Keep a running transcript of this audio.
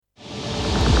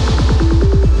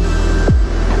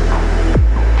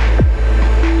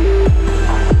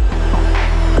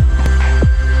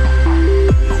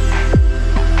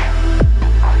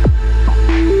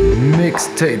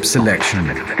Mixtape Selection.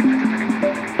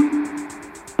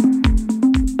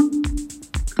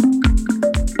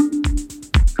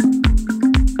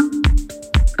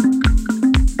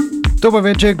 Dobar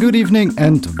večer, good evening,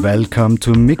 and welcome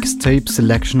to Mixtape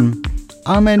Selection.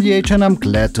 I'm NDH and I'm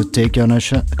glad to take you on a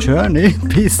journey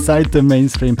beside the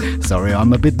mainstream. Sorry,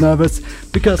 I'm a bit nervous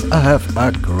because I have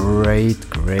a great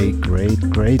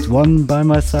one by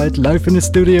my side live in the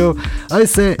studio. I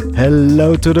say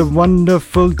hello to the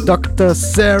wonderful Dr.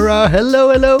 Sarah. Hello.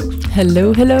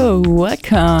 Hello.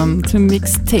 Welcome to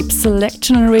Mixtape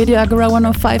Selection on Radio Agora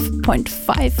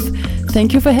 105.5.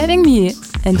 Thank you for having me,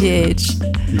 NDH.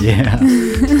 Yeah,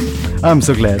 I'm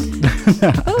so glad.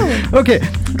 Okay,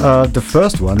 the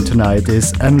first one tonight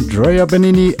is Andrea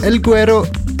Benini, El Guero,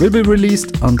 will be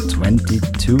released on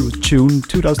 22 June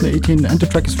 2018, and the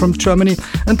track is from Germany,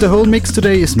 and the whole mix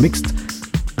today is mixed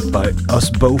by us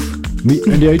both, me,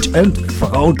 NDH, and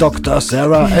Frau Dr.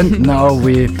 Sarah, and now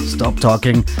we stop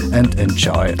talking and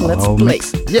enjoy our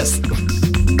mix. Yes!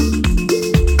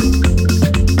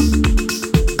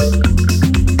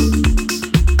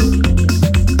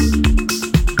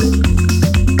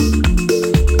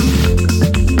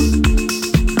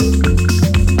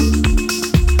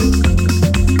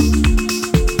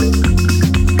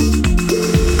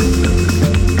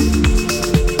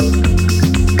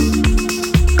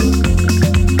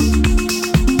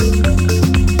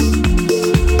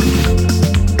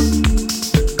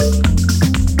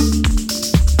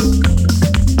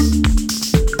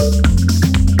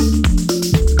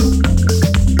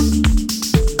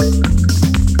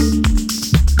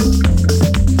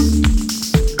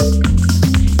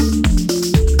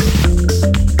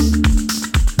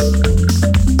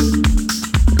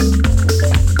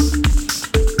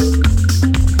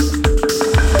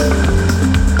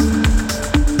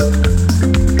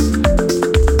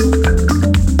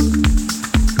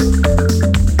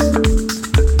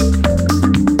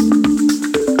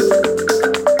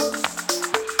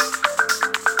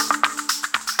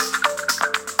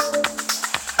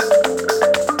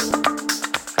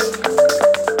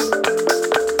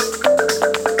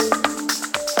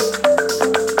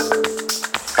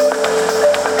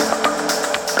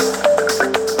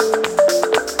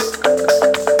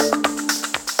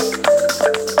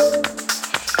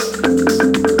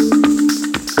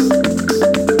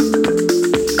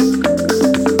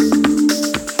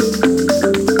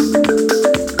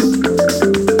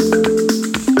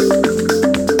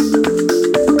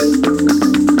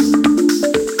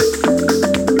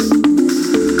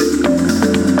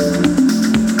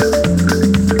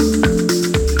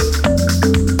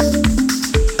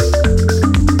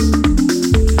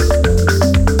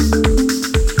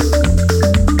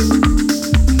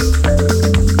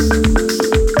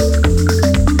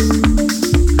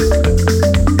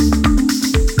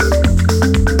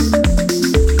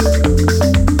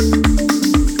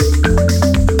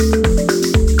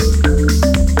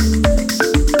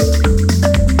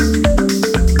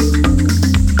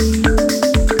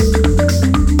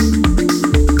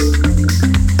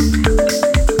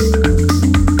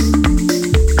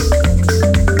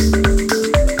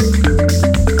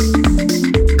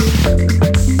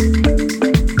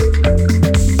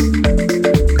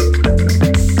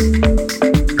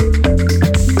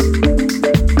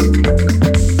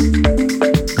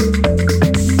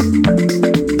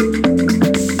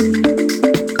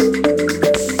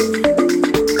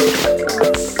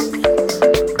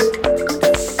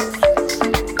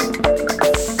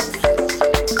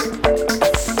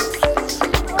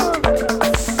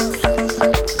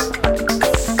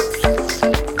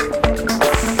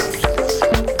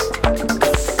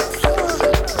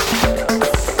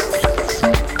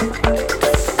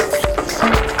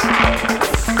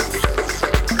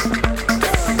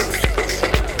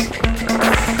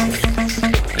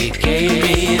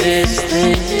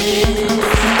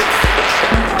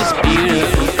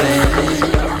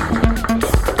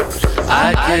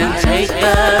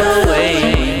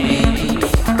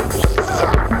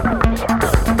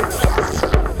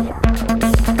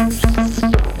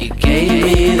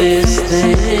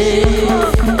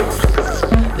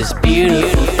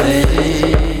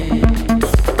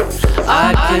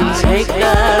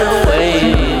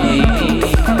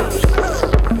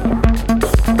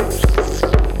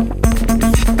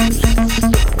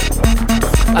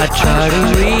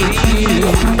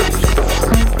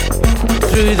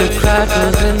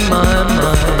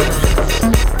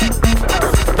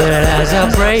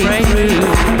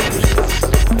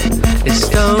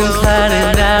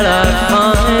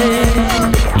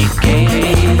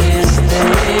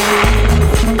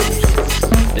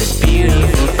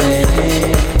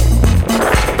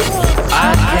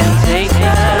 Take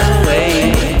that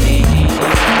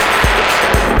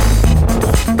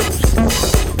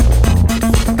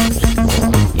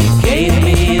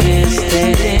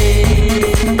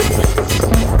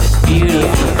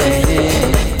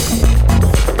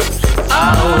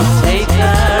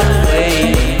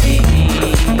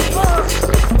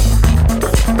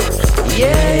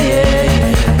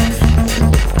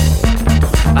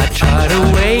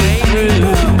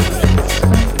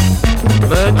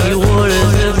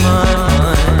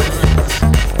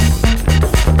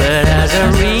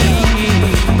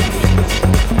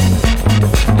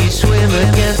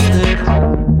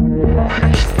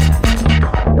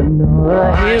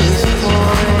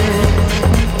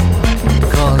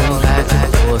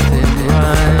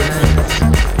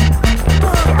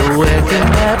where can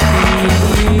that be?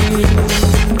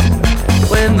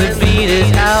 When the beat is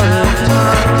out of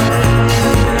time,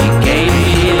 you gave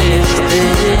me this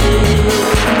thing,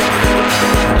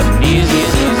 a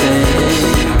musical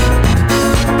thing.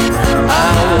 I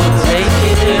will take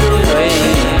it away.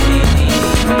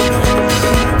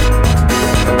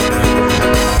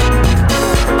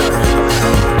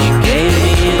 You gave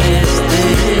me this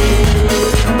thing,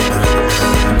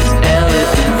 this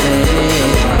elegant thing.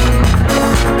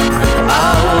 I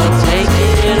will take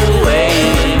it away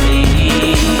with me.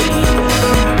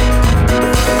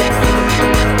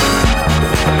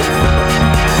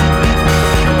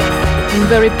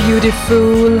 Very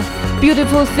beautiful.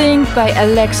 Beautiful Thing by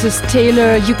Alexis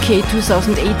Taylor, UK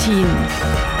 2018.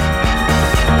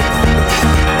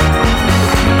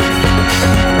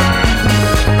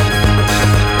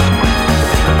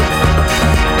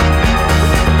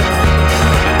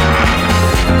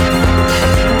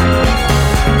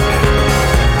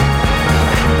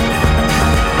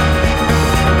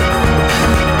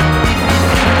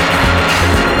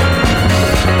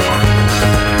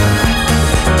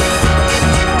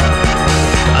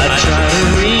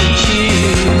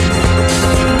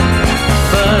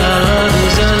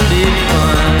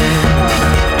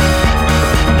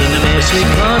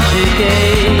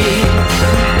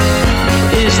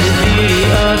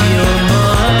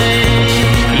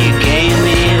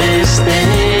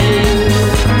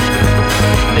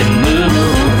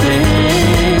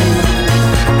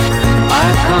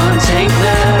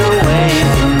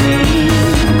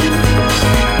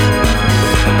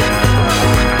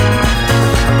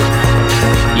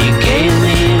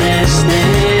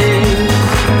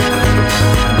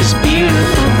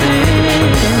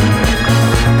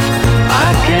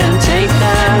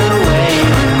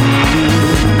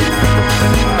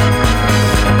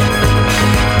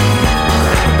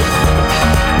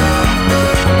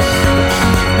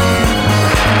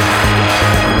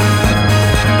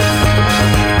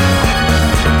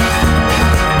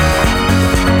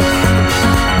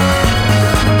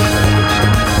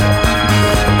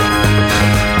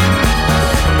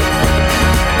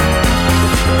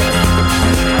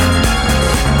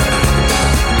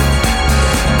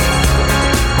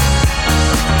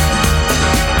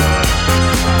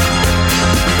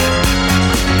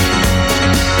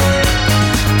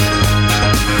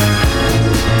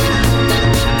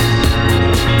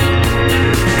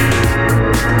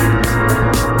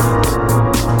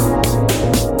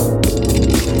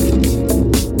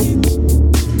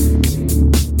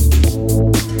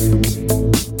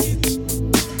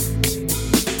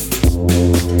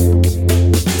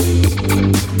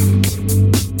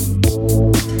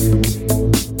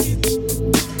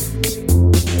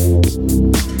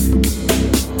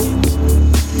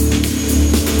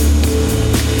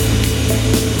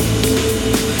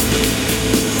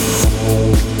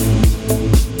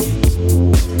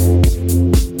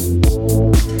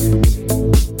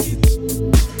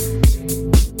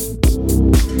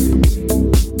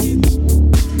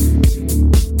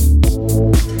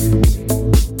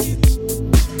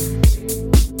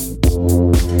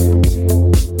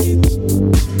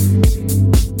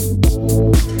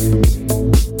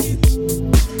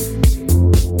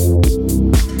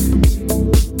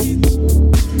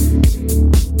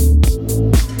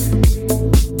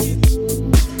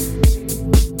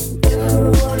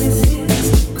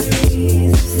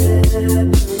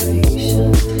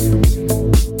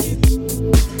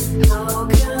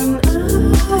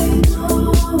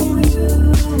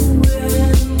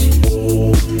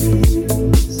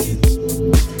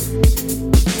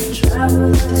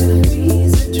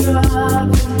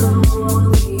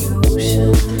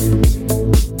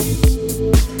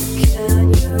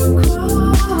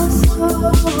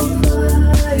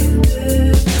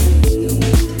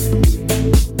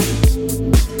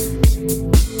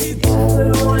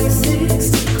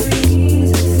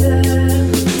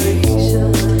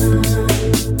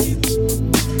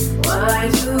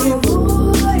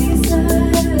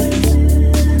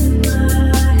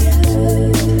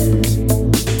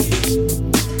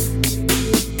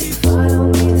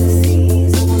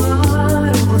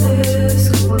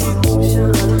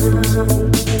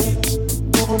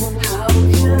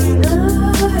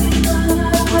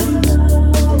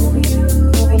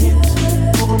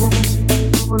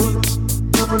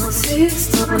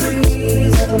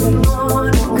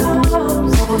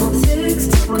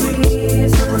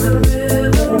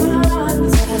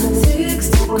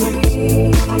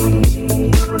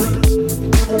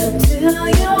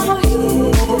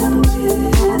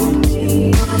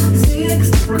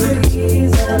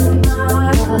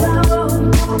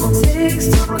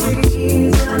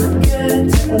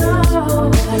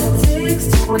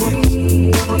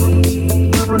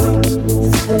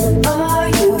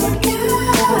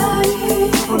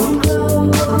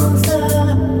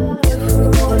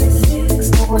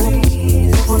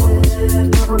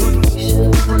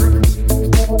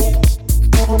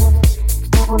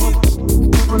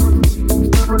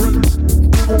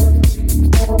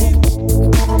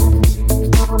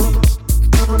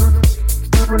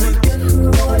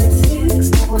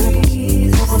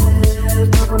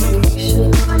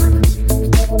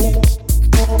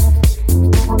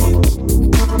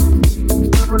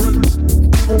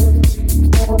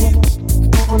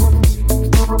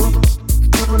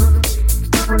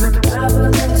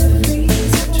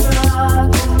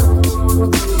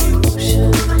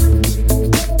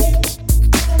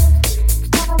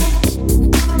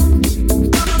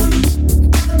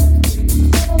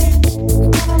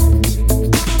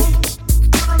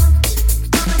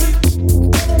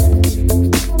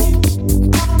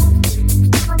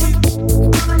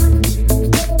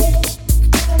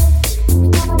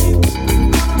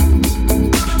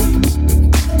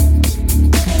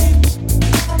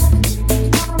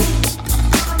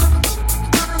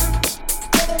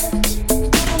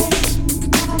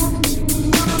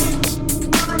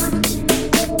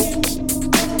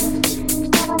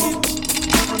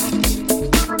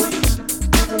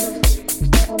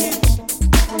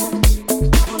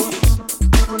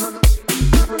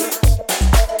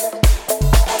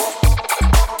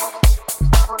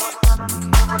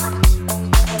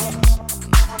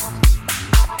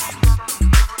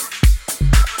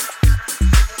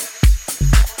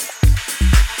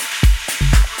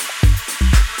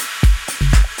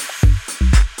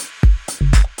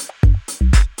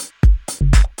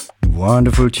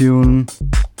 Wonderful tune.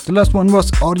 The last one was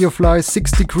Audiofly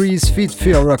 6 Degrees feat.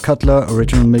 Fiora Cutler,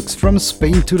 original mix from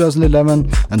Spain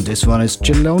 2011. And this one is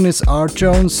Chelonis R.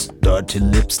 Jones, Dirty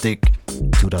Lipstick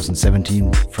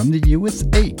 2017 from the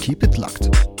USA. Keep it locked.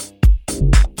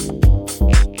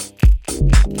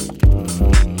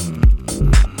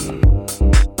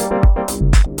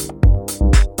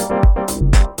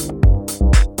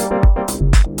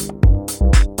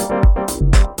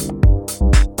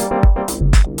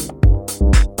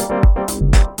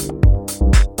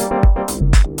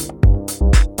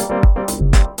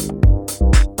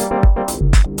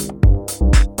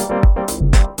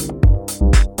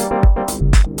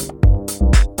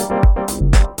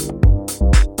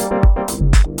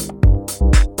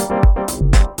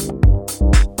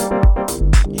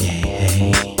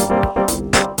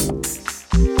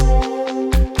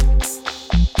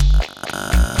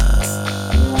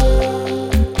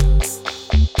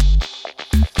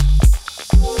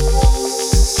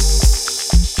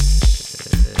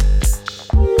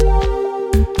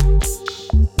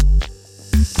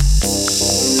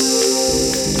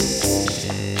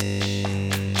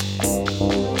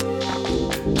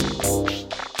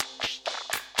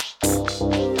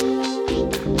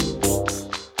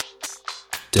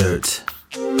 Dirt.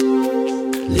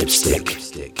 Lipstick.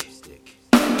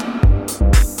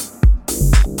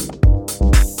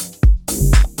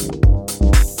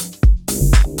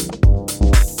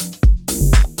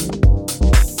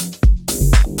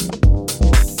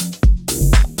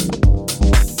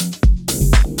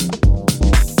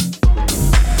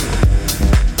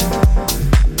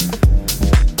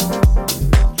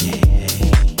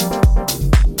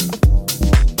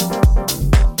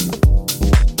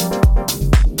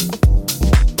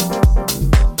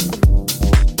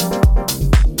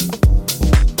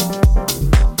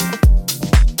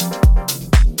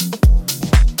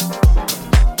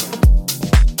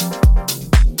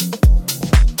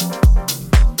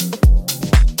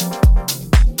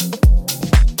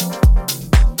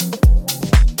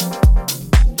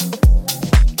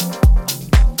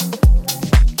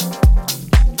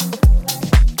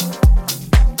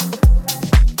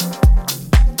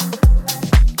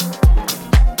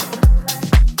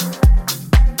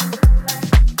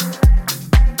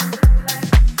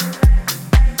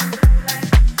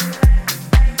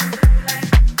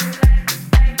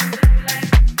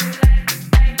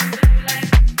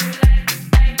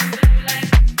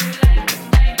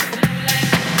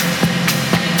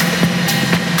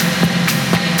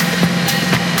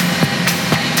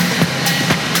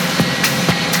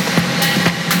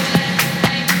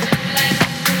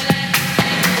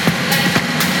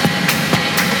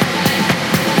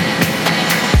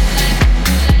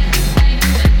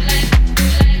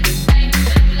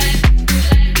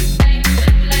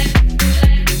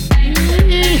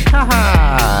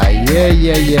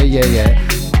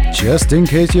 Yeah. Just in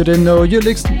case you didn't know, you're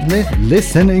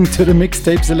listening to the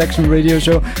Mixtape Selection Radio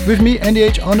Show with me, Andy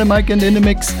H, on the mic and in the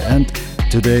mix. And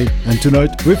today and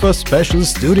tonight with a special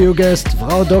studio guest,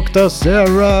 Frau Dr.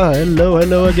 Sarah.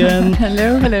 Hello again.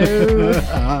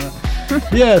 hello.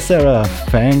 Yeah, Sarah,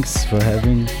 thanks for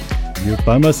having you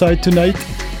by my side tonight.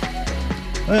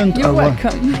 And You're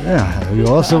welcome. Yeah, you're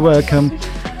also welcome.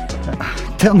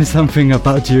 Tell me something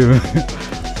about you.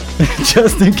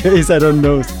 Just in case I don't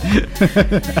know.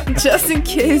 Just in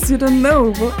case you don't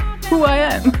know who I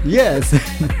am. Yes.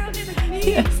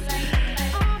 Yes.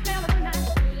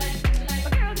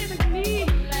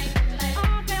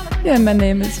 Yeah, my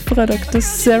name is Frau Dr.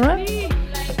 Sarah,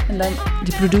 and I'm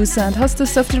the producer and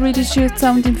hostess of the Radio Show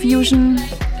Sound Infusion.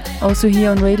 Also here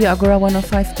on Radio Agora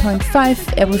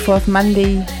 105.5 every fourth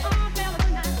Monday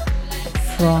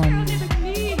from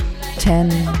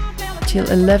 10 till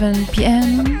 11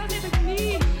 p.m.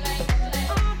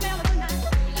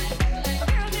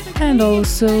 And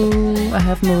also I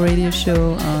have my radio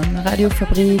show on Radio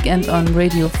Fabrik and on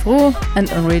Radio Fro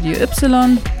and on Radio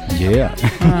Ypsilon. Yeah.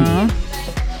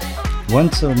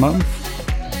 Once a month?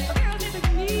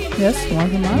 Yes,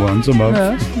 once a month. Once a month.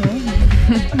 Yeah.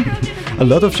 A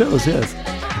lot of shows, yes.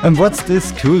 And what's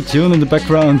this cool tune in the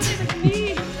background?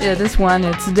 Yeah, this one,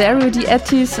 it's Dario Di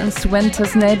Ettis and Sven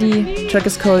Tasnedi. Track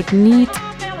is called Need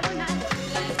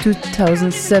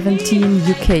 2017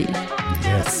 UK.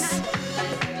 Yes.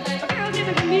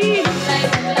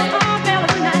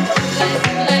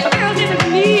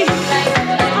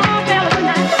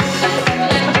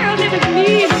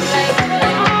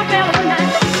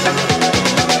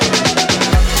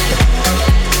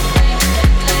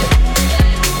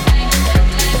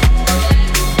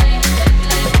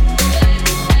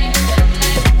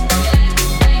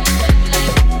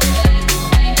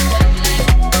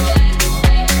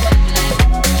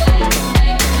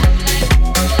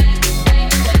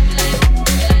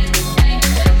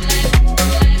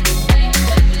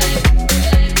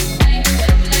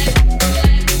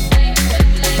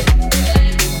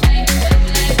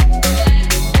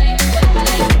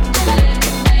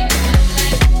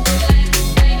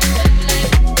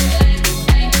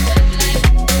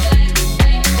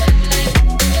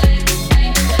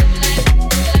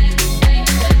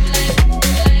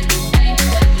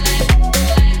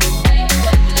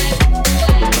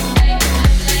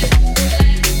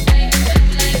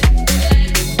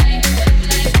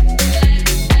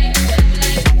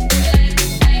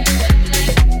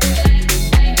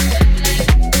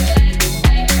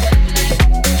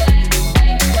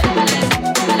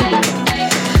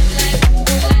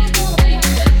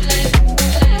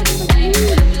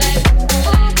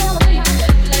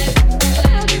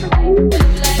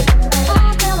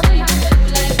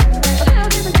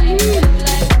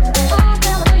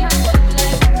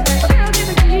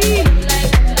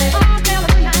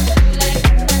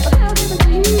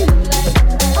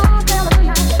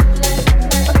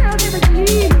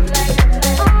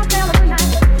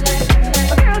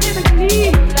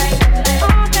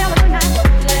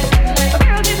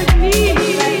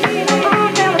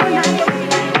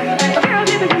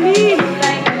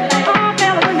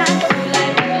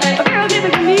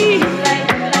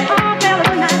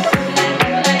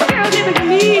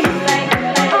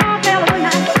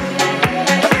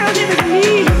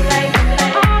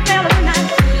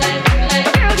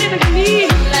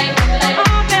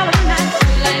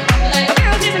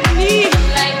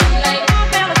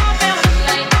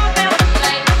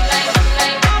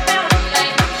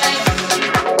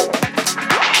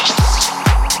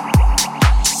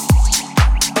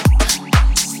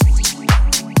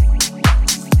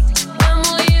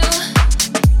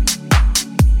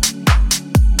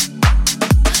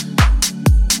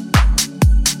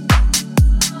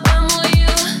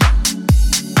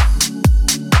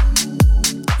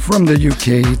 From the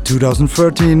UK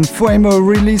 2013, Fuemo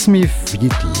Release Me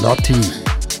feat. Lottie.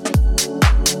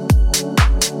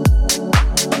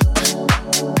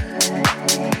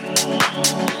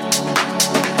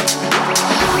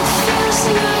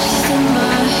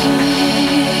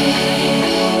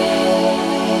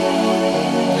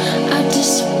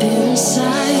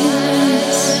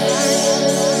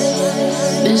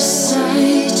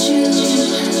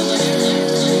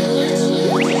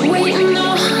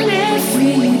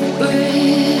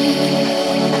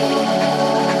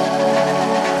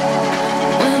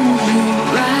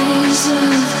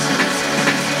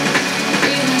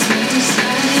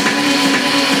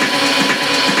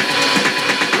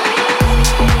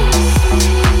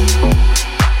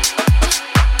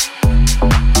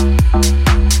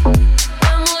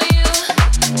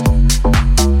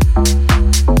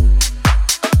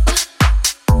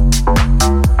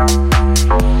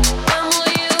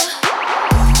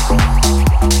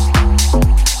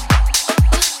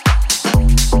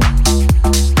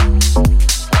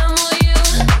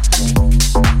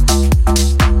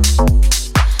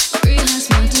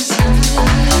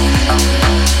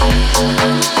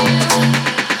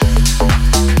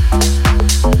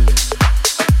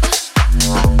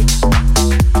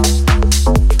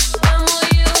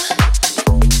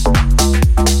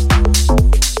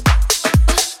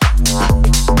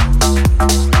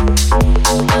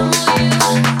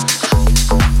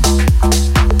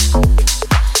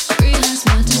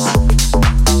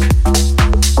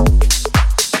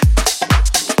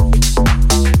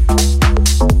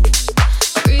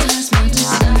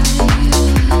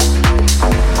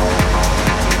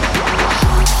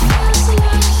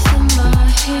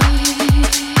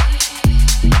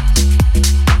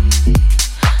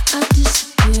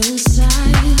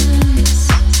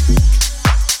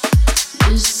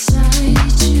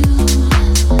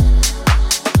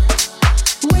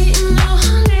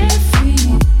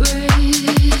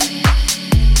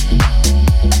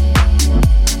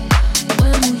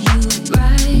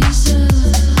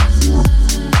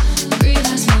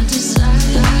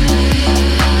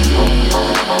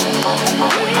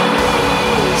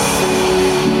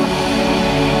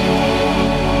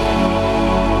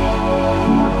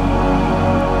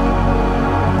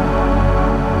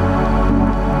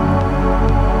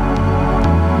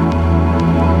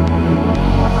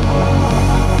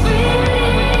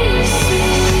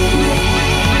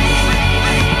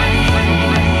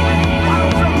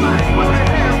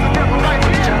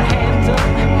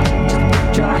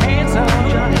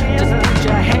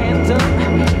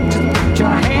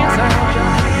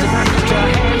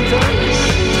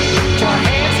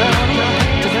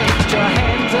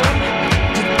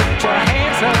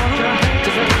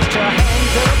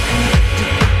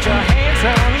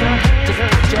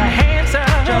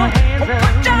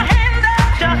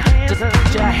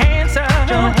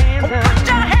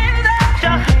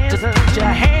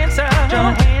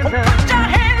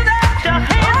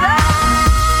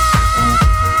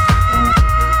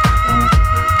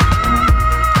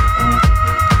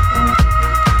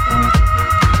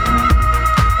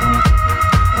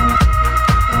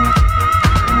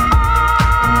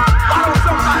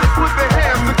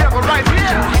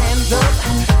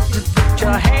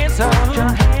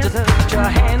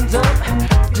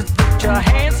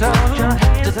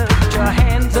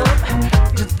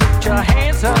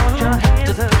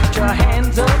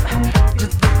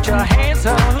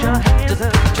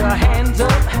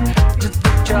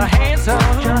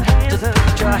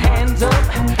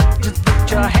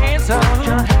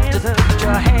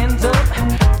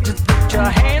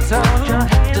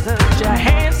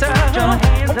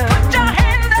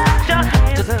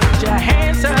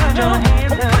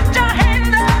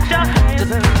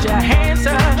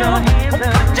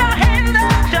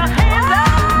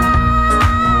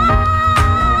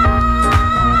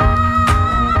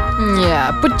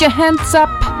 Put Your Hands Up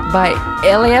by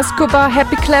Eli Escobar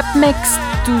Happy Clap Mix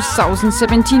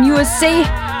 2017 USA.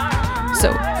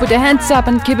 So, put your hands up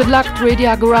and keep it locked. Radio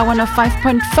Agora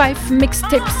 105.5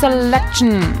 mixtape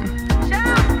selection.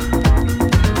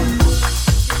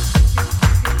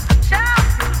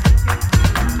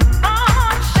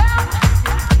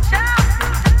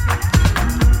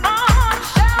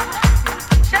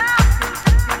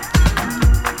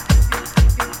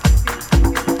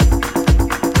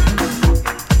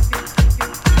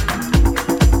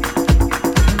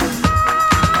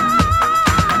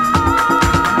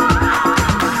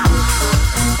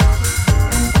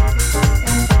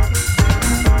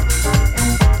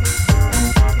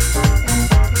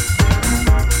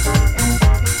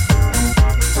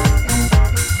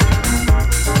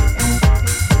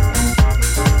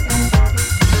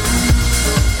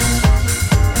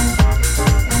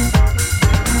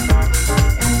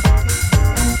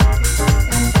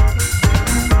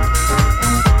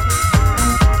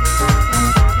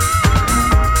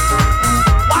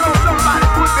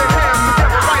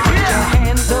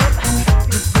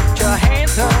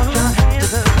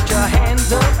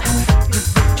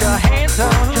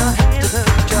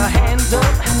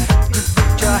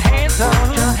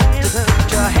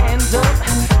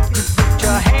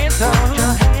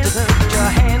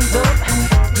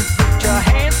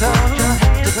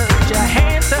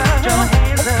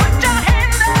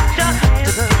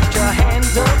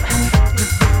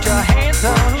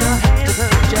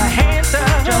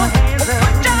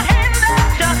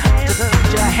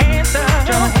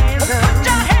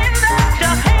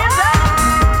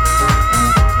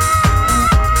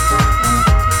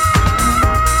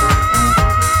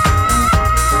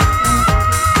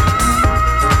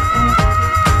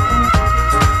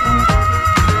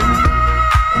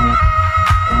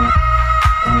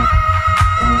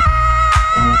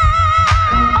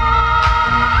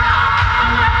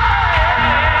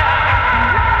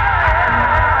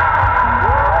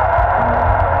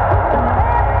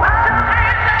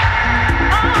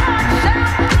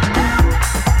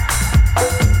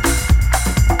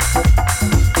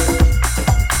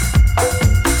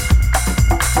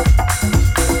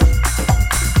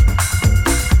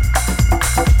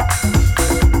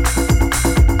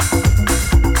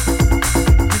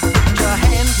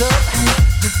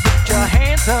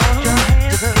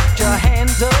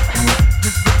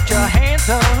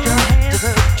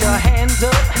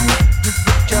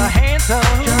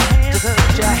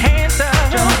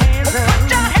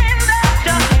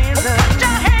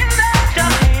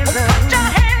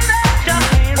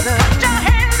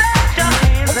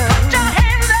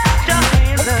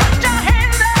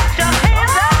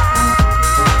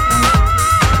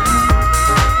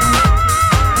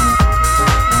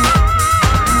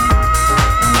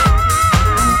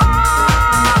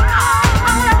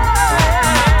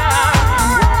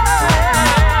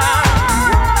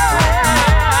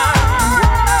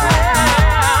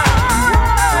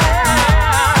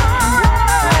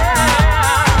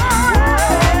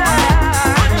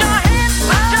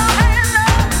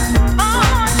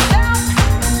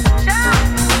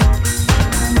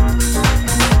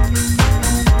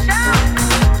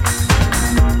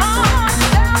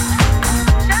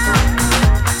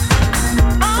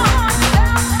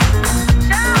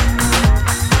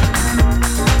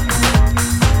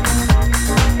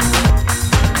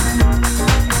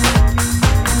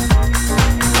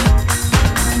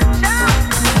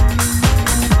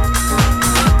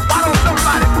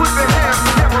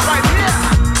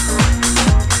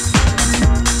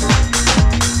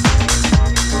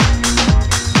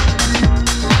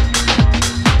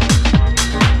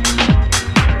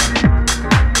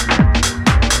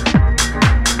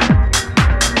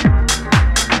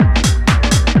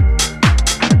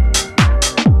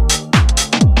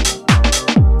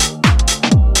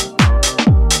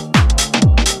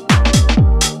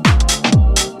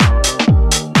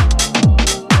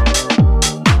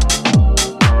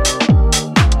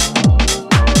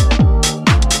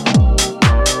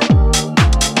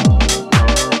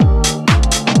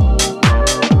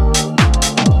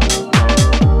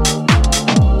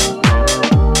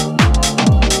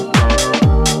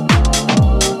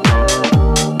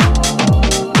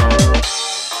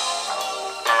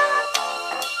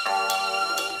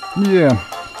 Yeah.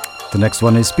 The next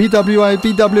one is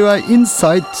BWI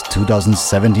Inside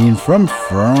 2017 from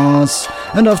France.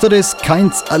 And after this,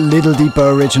 Kinds A Little Deeper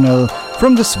original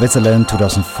from the Switzerland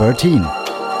 2013.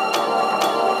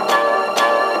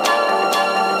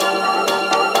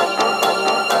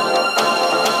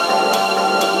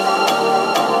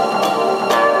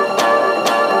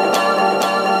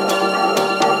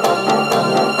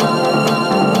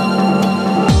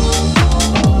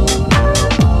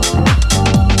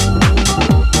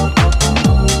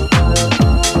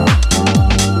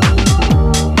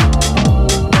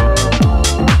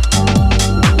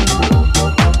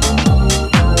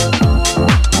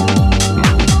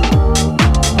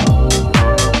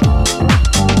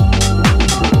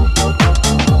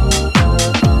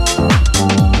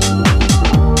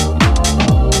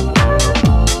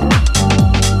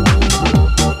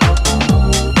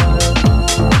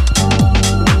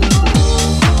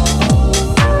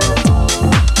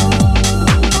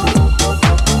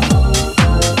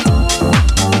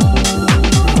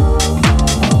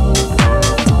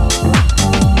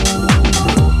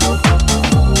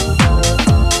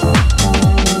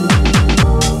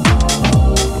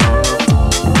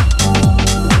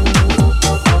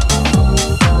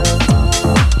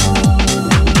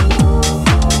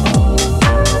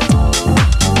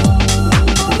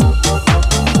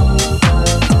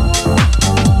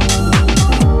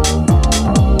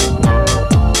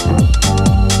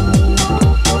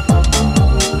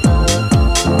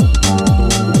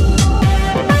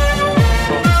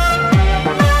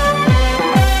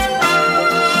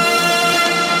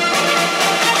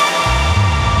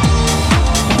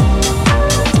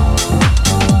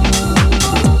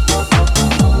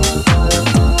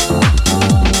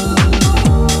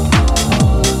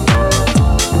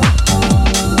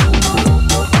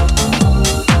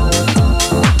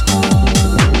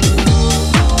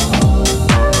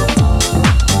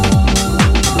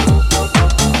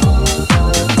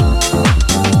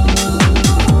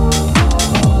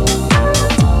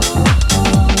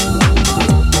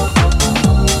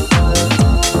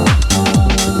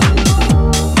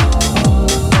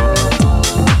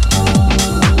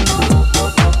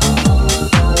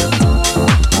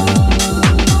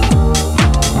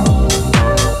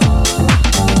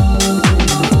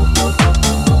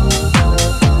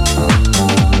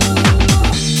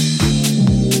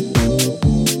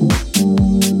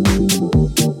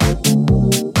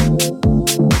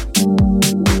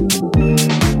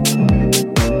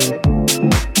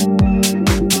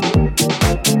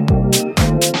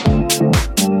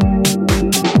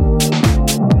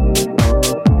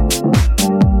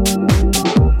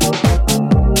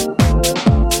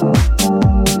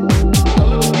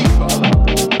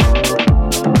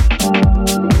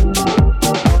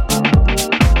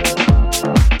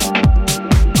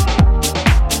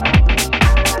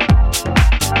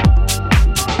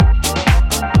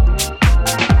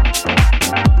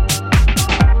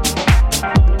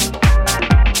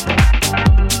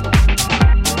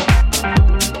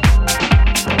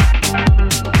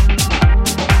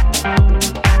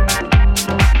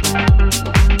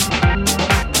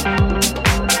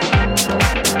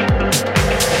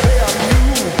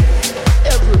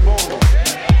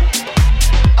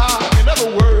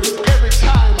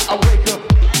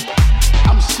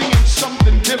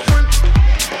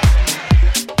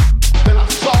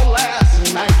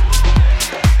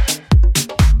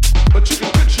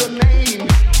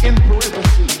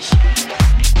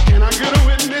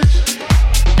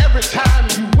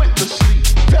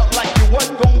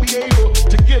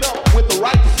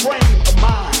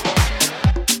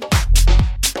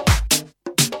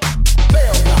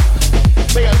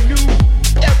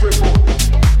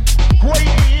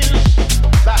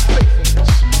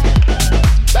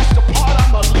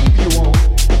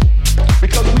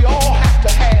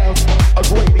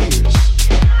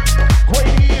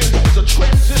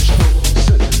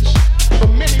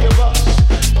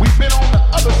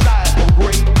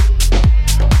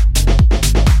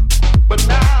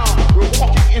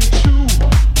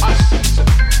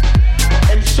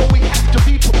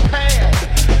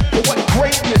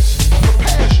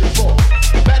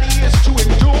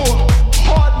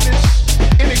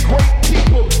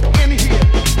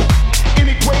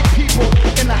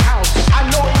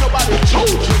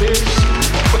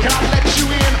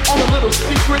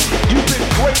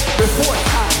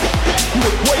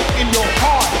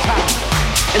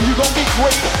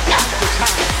 great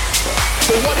aftertime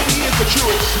for what it is that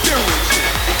you're experiencing.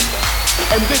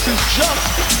 And this is just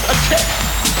a test.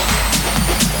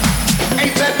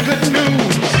 Ain't that good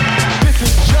news? This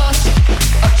is just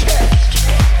a test.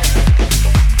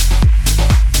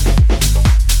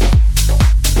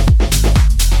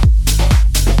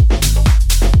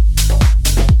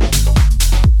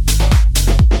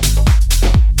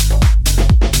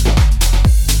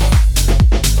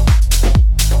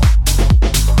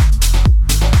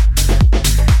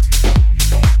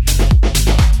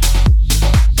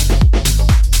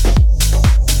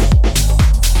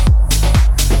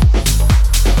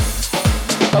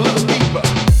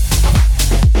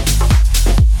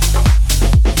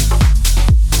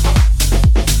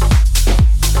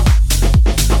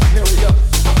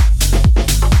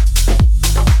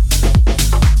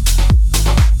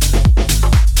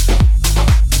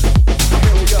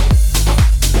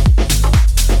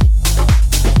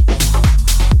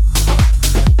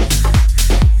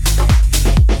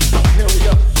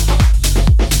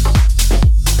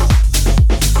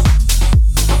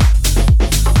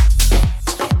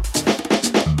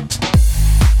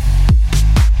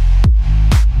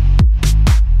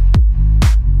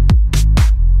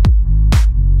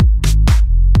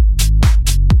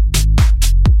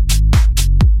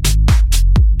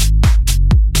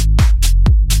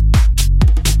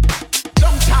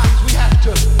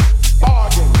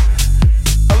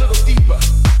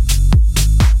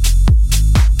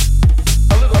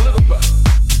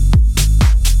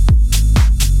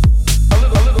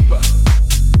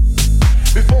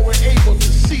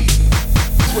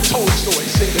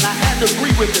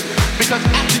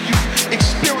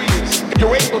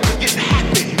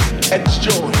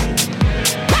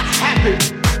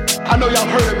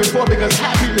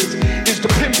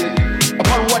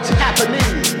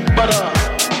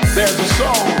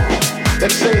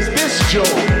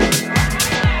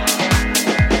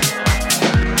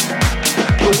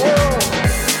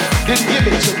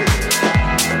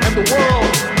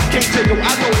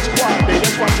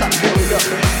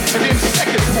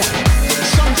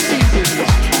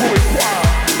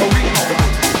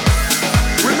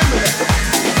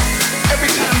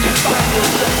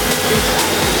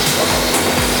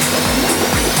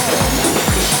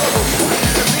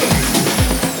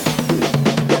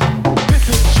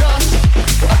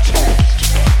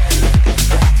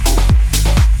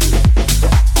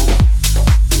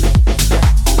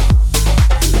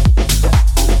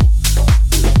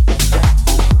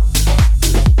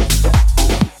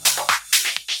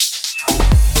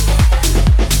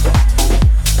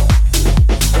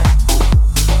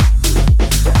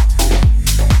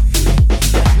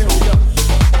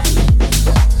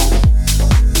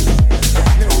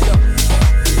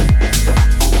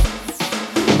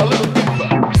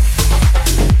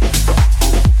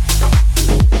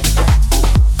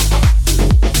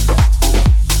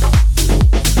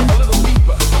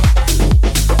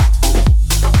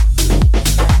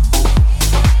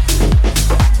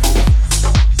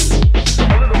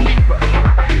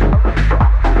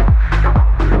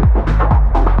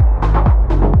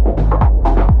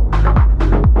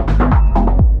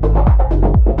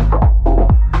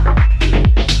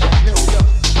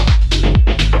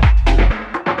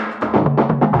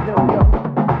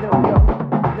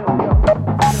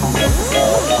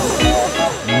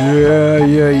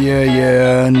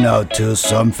 Now to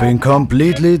something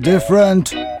completely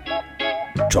different.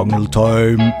 Jungle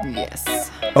time. Yes.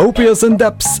 Opius and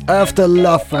Depths. After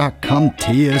Love Come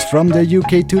Tears from the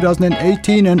UK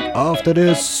 2018, and after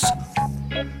this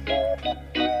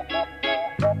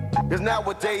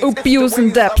Opius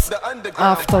and Depths.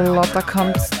 After Lotta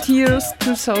Comes Tears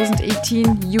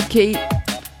 2018 UK.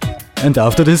 And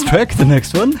after this track, the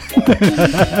next one.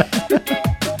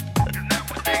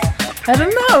 I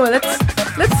don't know.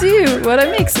 Let's see what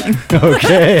I'm mixing.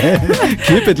 Okay.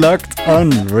 Keep it locked on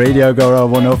Radio Agora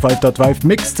 105.5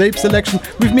 mixtape selection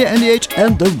with me, NDH,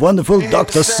 and the wonderful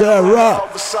Dr. Sarah.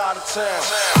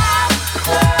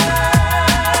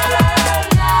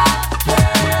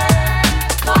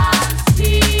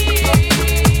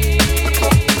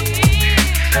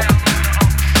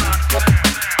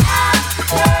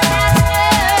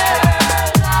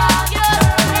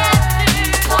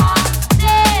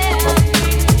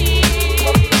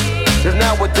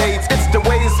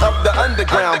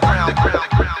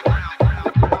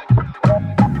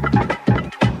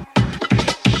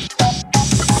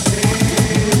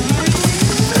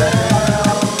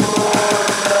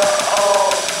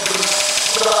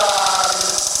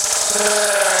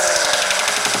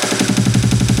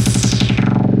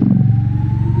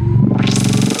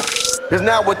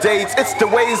 Nowadays, it's the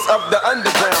ways of the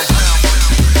underground.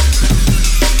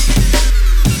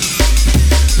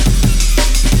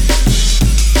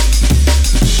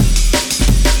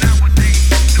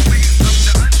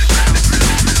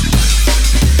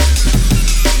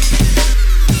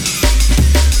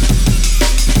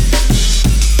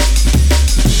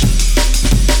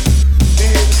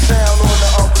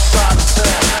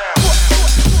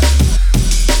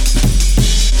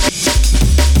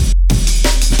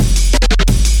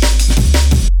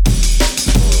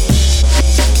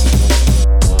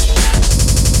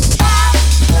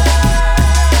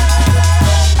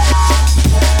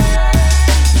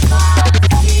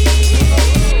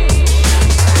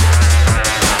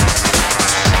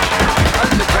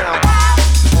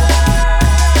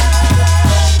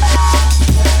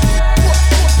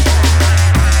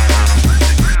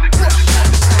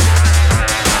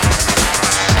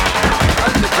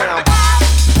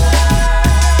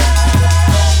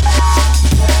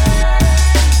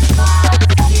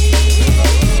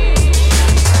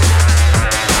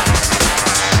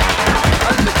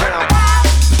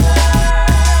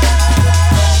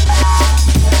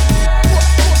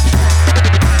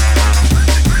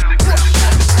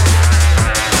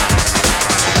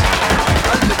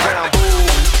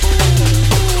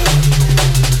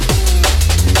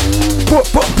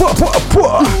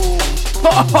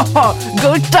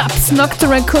 Gold Dubs,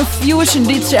 Nocturne Confusion,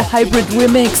 DJ Hybrid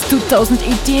Remix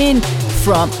 2018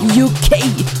 from UK.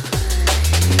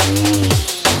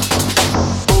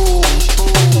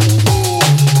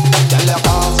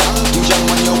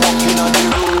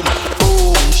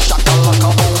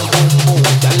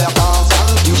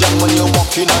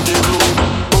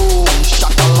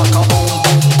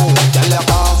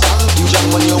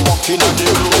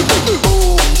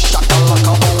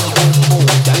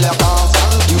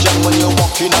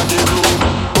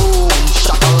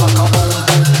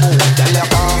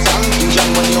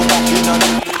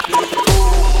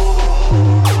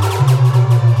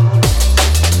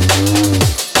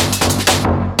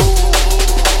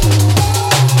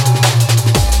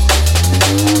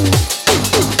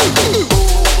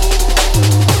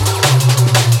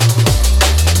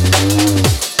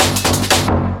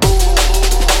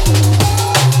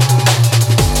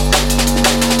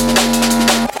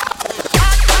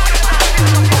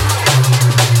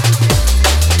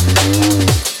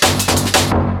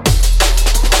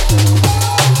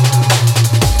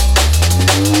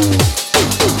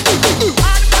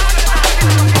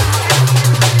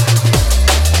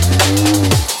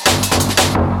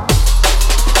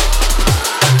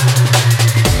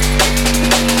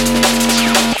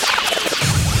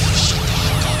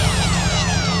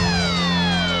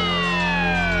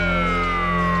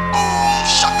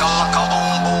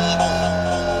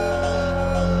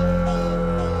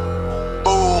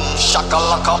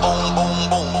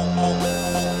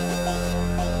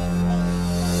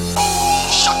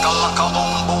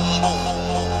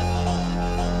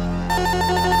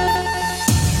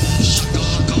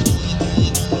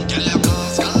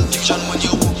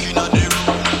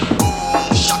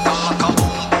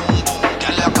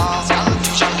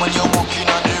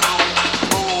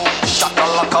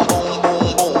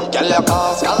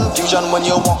 When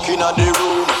you walk in the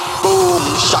room, boom,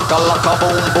 shakalaka,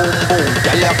 boom, boom, boom.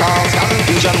 Girl, you cause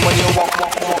confusion when you walk.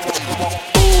 Girl,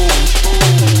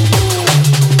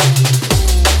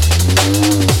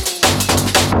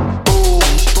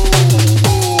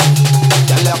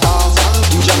 you cause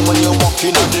confusion when you walk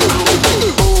in the room.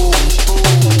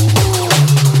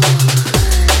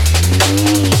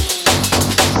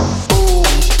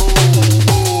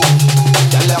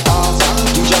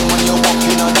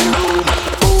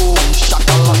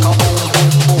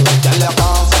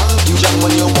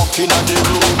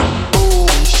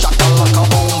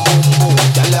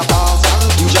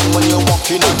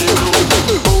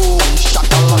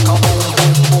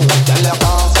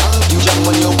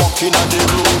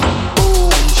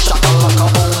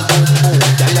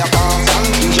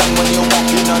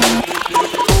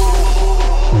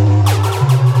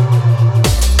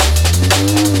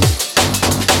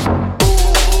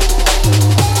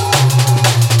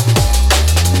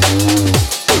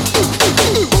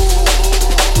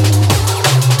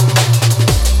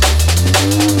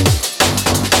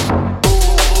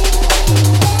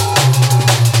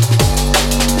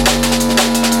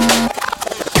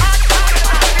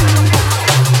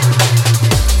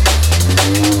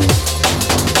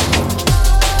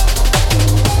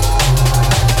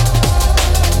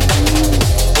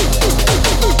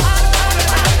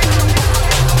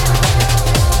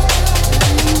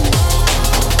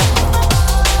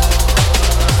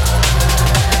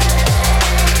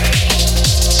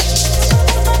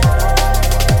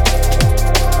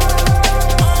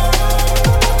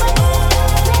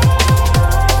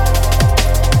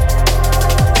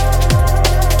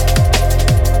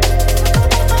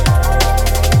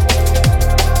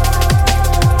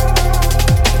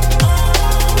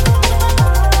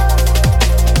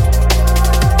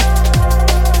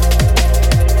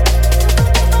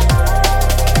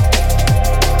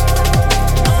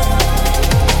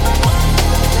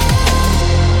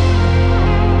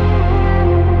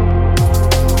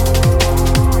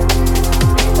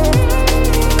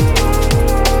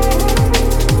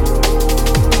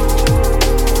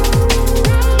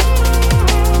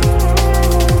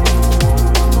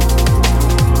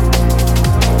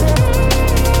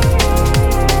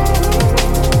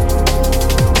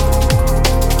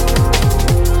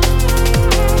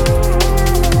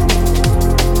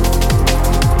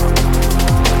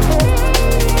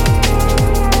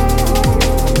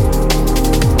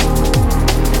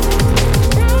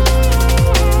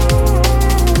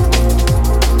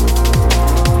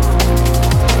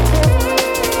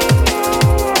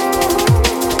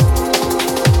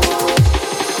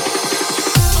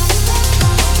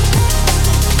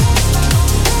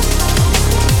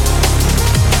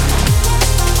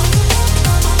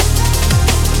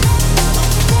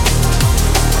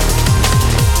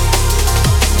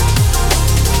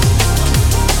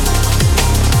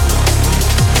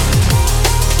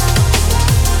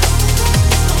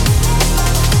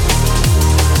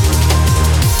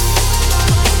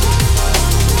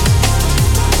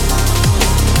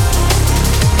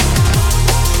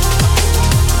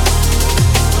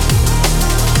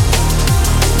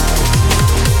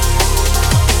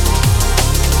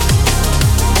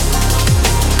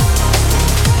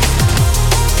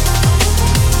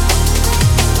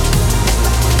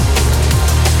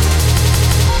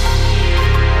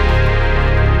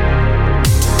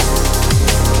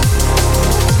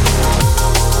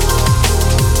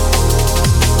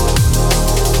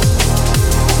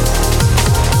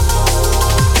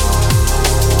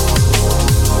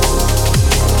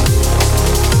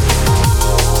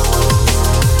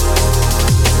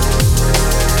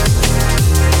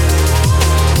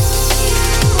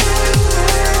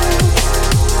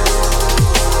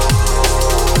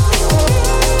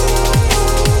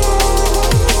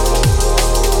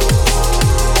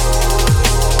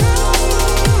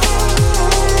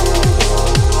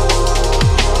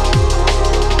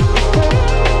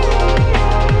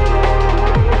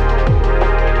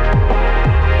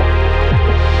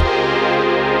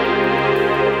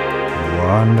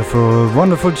 Wonderful,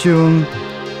 wonderful tune.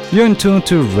 You're in tune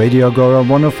to Radio Agora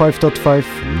 105.5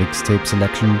 mixtape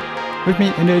selection with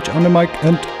me, NH, on the mic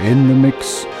and in the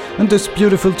mix. And this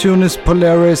beautiful tune is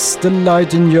Polaris, The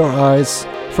Light in Your Eyes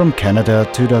from Canada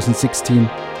 2016.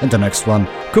 And the next one,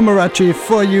 Kumarachi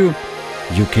For You,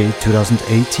 UK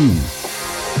 2018.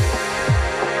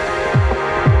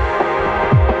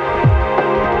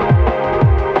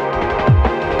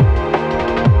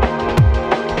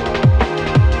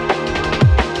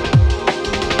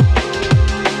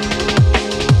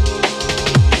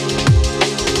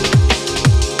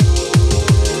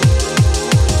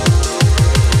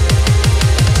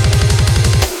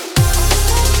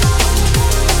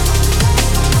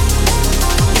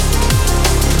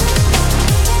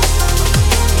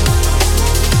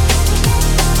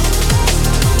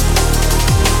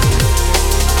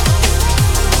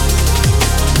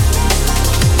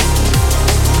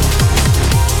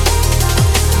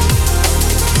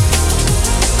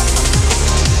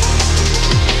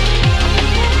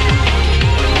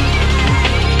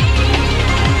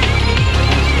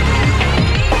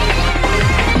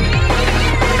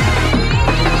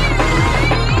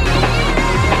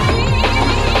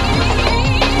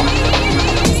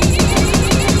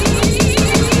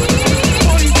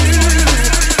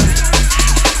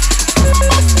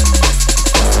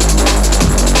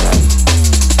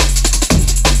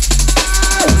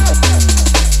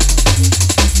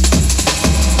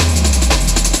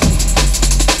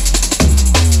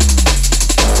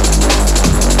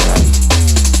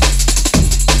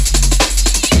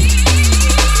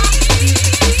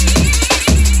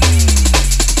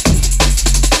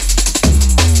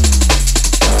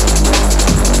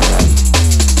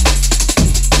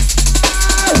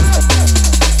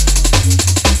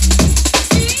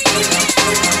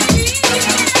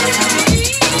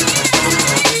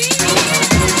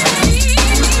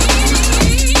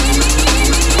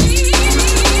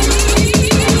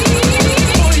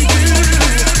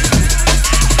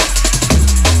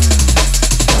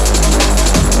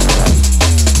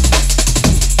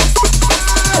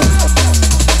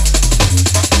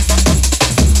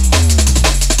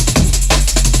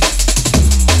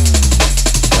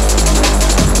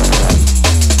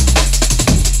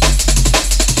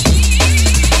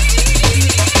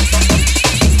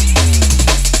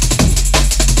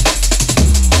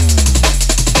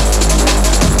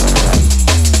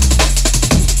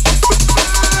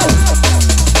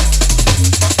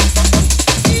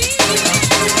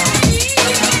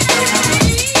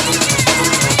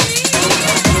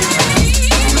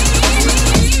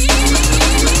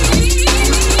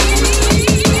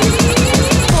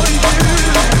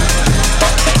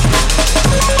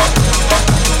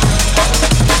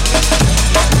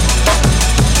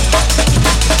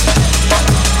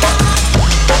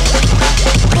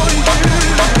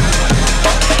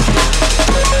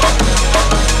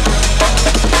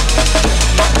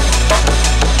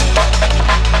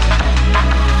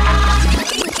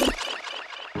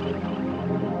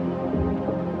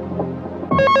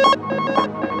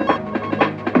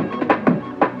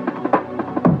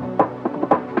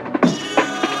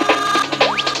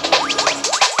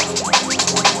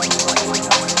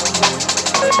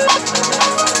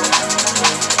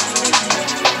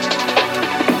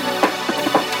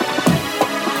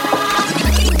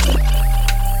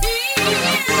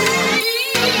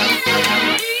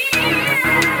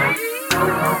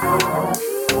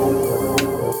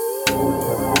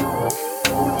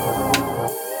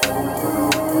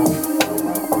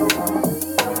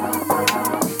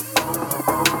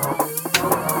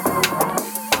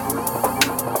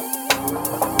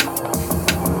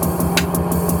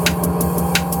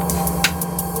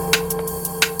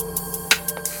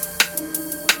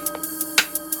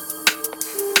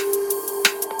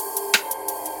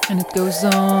 And it goes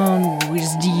on with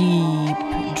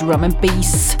deep drum and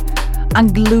bass.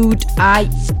 Unglued Eye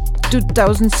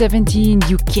 2017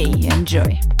 UK.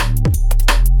 Enjoy.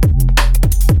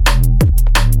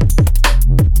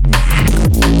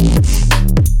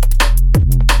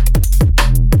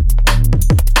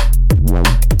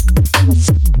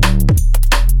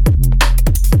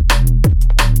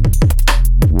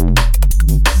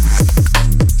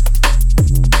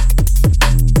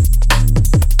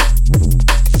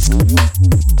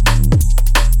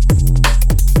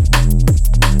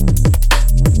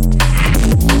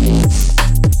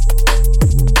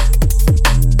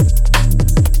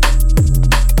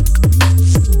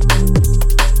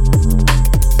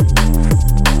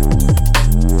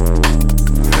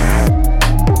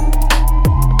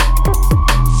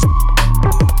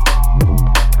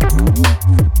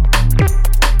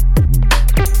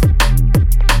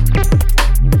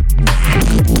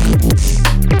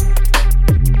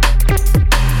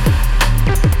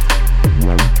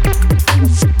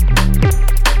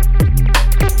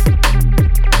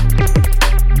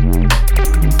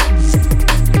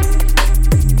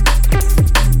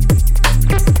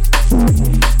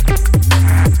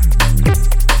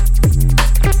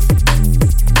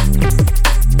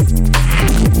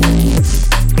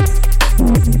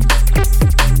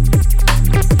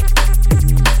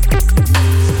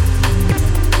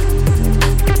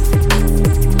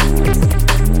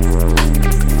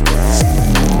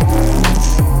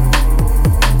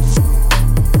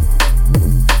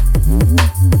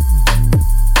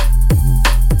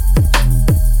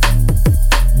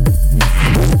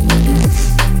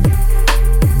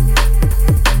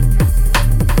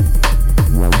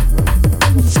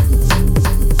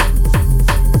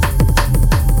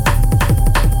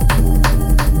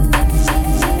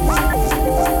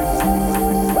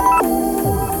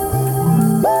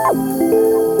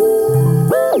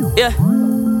 Yeah.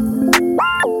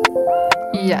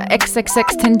 Ja,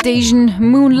 XXXTentacion,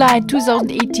 Moonlight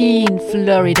 2018,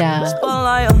 Florida.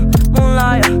 Spotlight,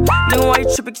 moonlight, nigga, why you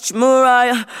tripping? Get your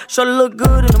Mariah. Shorty look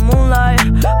good in the moonlight.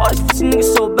 All these pussy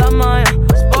niggas so bad, Maya.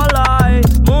 Spotlight,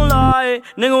 moonlight,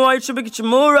 nigga, why you tripping? Get your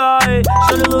Mariah.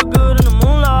 Shorty look good in the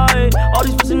moonlight. All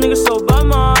these pussy niggas so bad,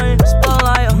 Maya.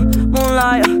 Spotlight,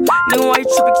 moonlight, nigga, why you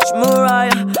tripping? Get your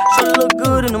Mariah. Shorty look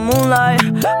good in the moonlight.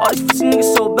 All these pussy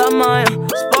niggas so bad, Maya.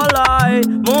 Spotlight,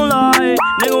 moonlight,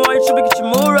 nigga, why you tripping? Get your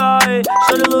Mariah.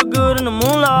 Shorty look good in the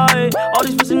moonlight. All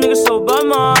these pussy niggas so bad,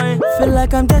 Maya. Feel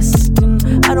like I'm destined.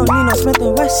 I don't need no Smith &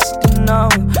 Weston now.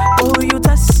 But who you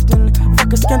testing?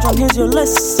 Fuck a scantron, here's your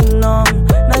lesson.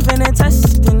 Knifing and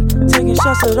testing, taking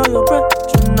shots at all your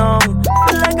brethren.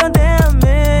 Feel like I'm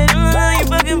damaged. You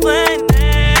fucking playing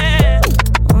it.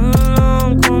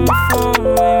 Call my phone,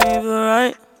 make me feel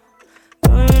right.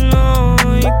 Don't you know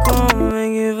you call,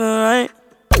 make it feel right.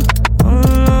 Call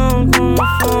my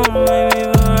phone, make me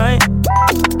feel right.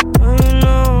 Don't you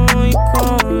know you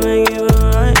call, make it feel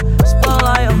right.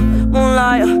 Spotlight,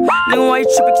 moonlight, nigga, why you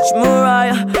tripping? Get your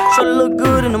Mariah. Shorty look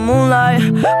good in the moonlight.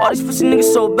 All these pussy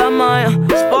niggas so bad, Maya.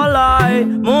 Spotlight,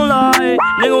 moonlight,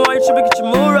 nigga, why you tripping? Get your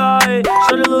Mariah.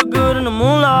 Shorty look good in the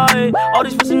moonlight. All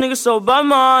these pussy niggas so bad,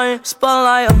 Maya.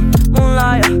 Spotlight,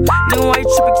 moonlight, nigga, why you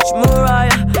tripping? Get your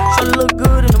Mariah. Shorty look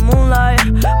good in the moonlight.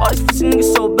 All these pussy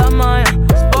niggas so bad, Maya.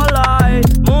 Spotlight,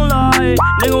 moonlight,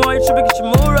 nigga, why you tripping? Get your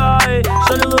Mariah.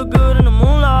 Shorty look good in the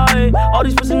moonlight. All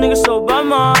these pussy niggas so bad,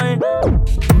 Maya.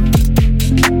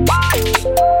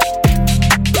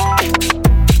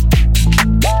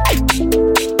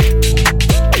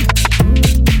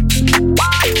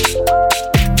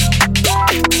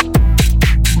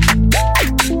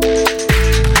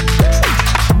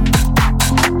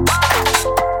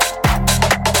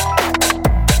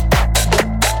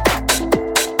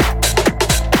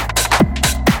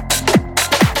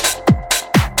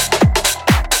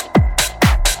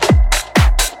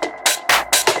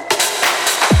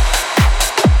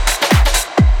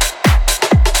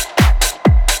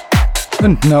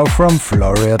 And now from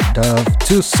Florida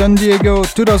to San Diego,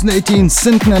 2018,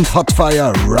 Sinton and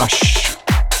Hotfire, Rush.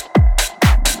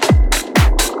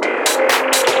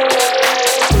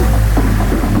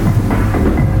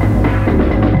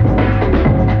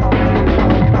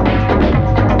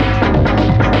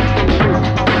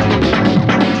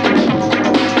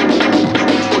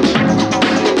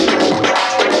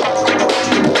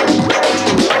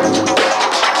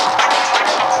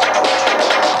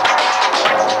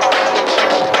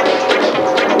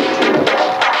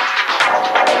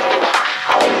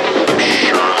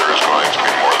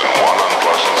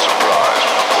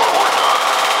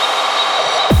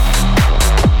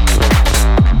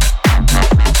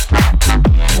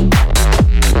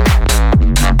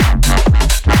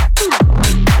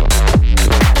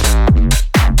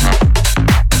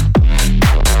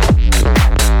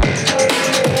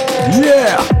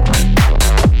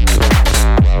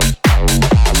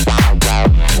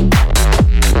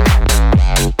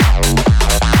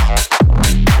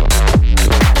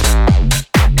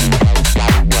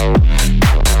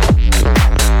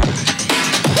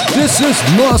 This is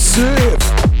massive!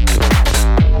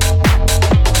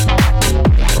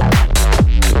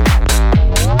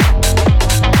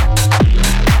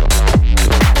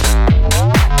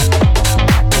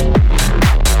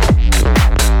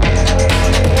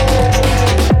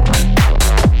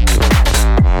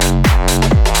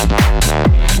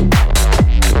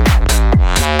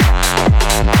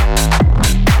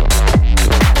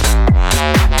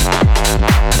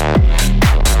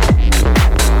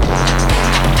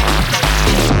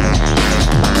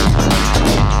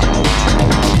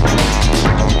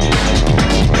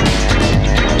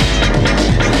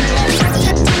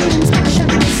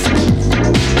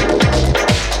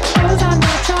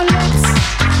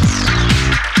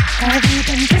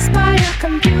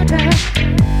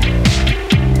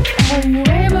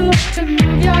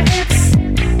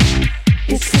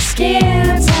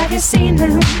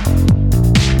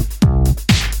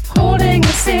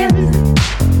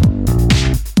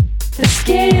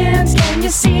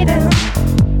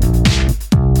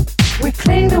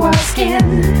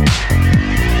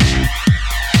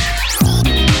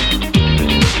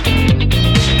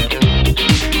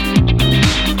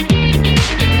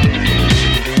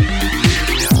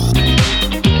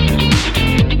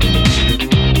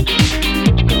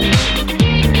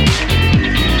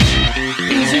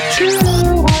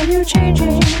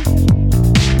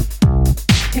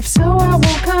 If so, I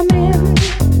won't come in.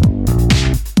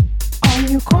 Are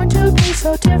you going to be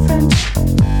so different?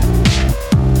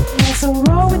 You're so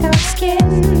raw without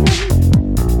skin.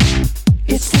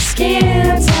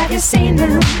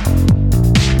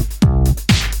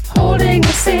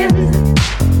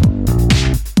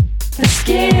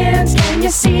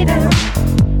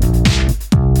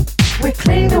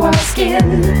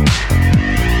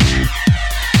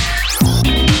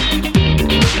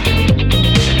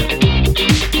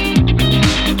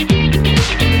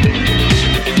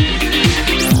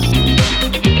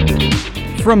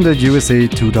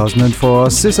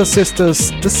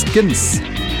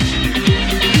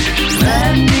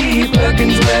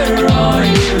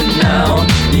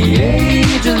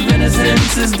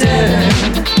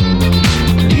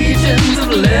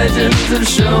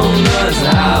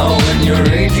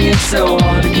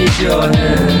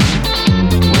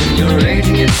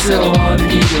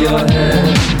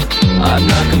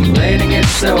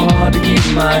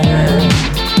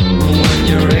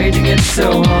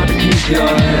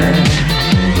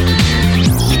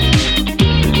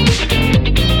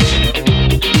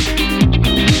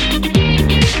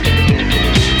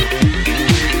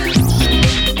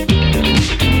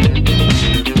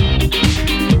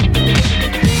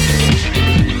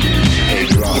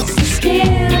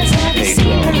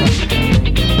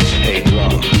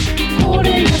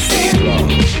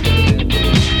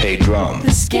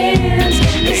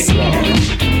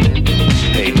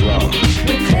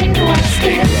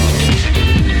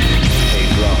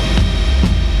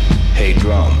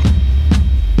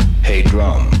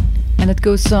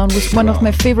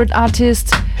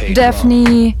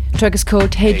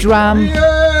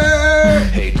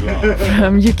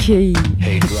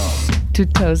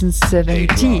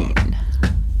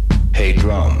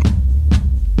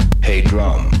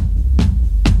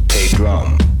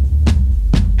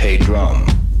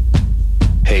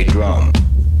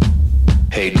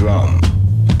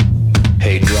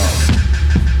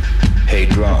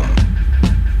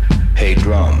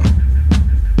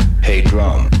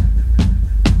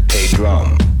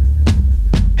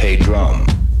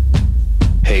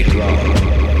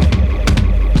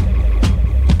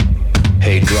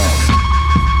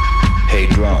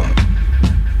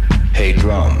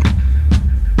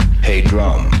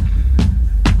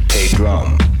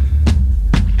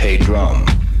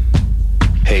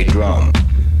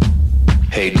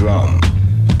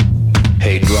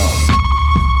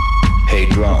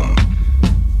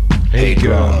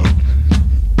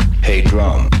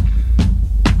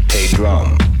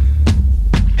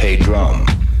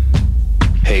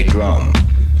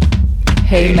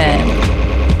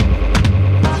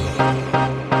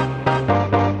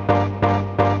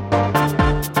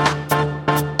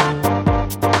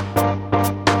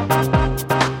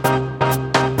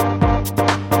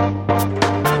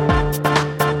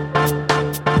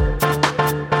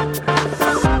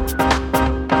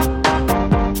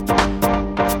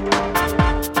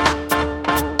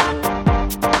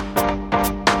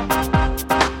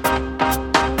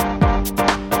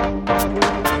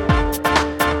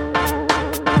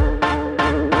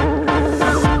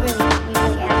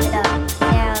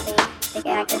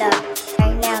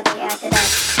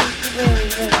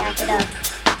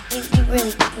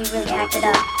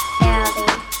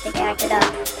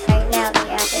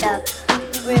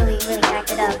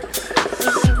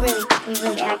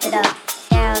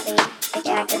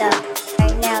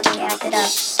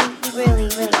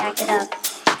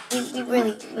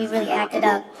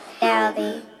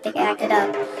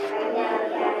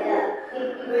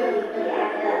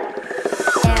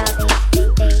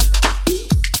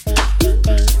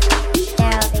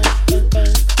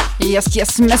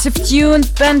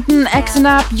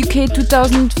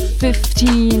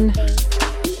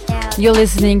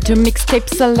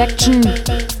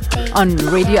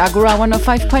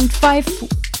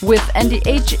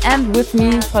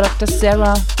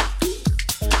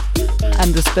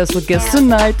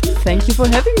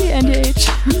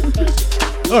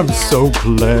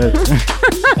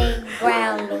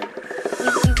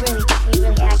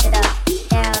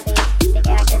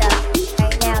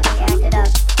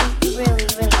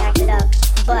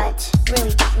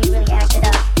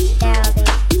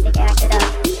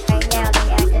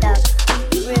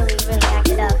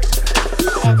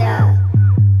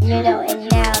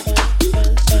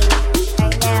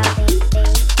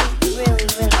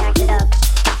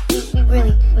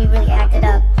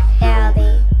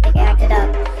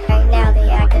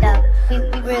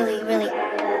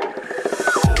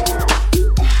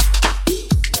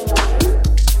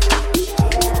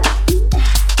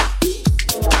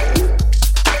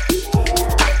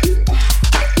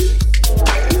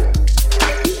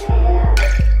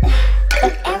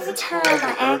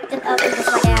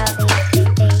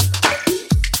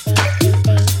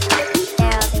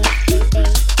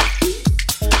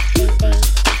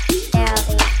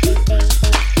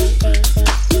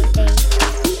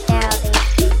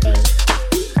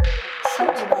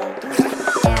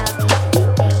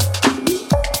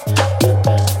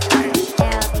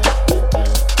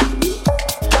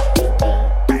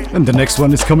 And the next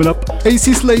one is coming up.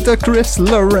 AC Slater, Chris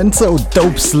Lorenzo,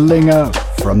 Dope Slinger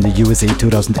from the USA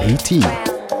 2018.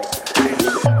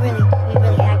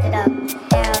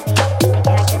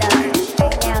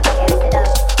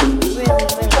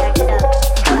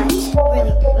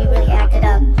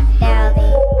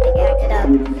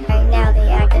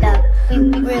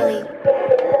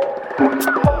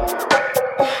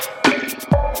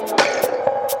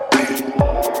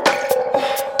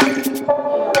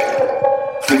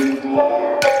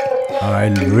 I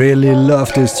really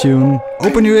love this tune.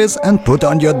 Open your ears and put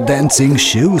on your dancing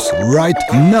shoes right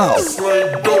now.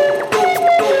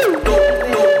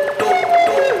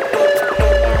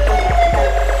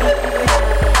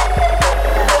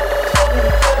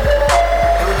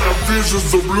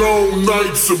 Visions of long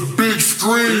nights and big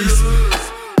screens.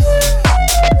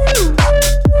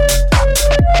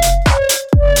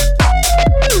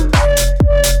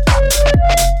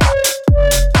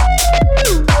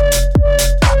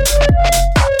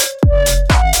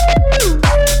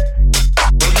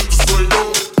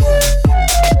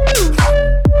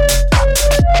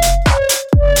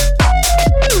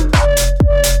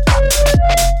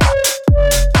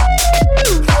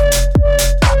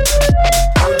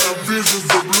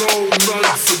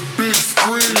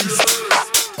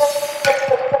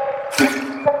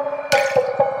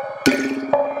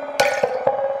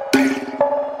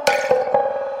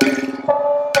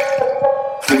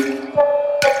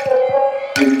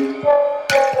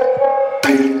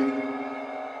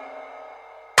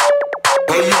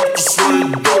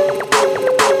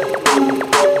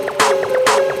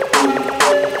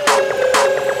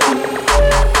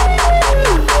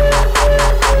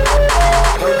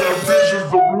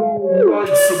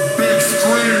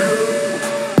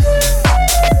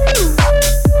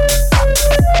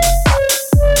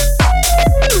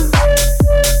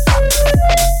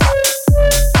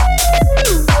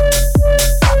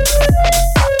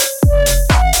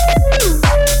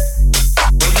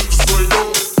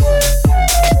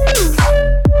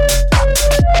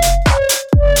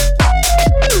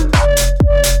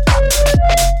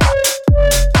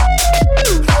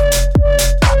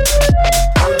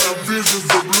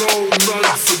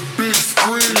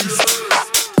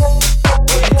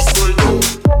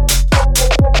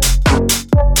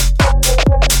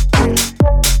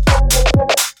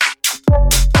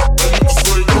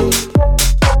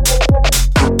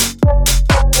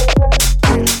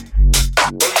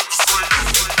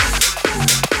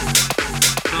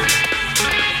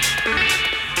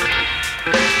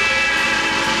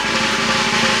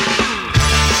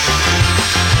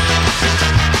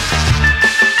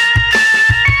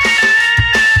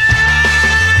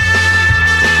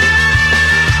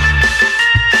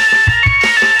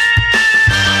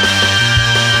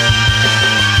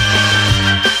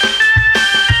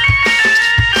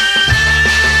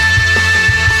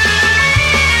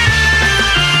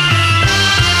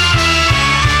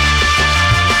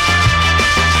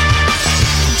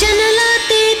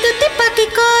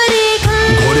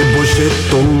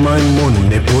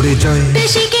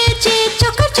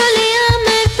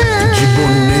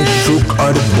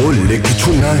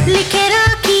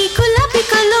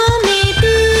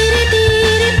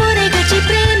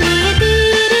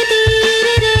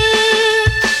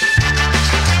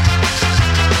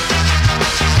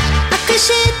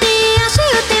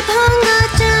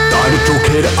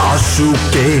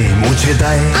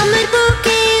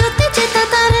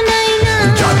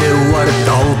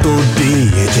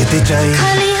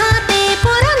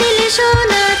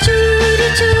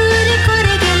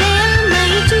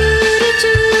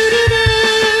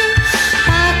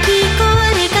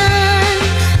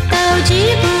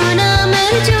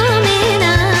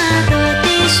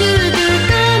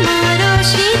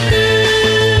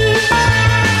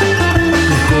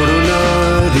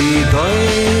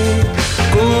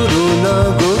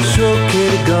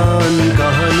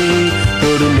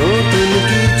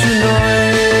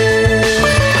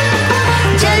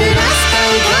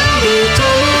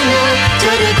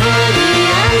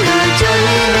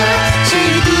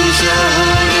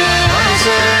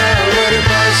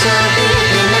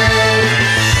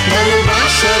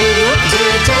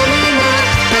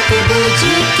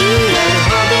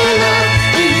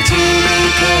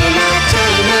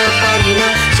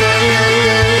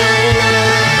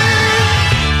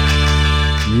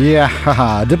 Yeah,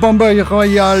 haha, the Bombay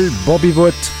Royal Bobby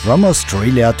Wood from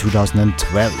Australia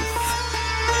 2012.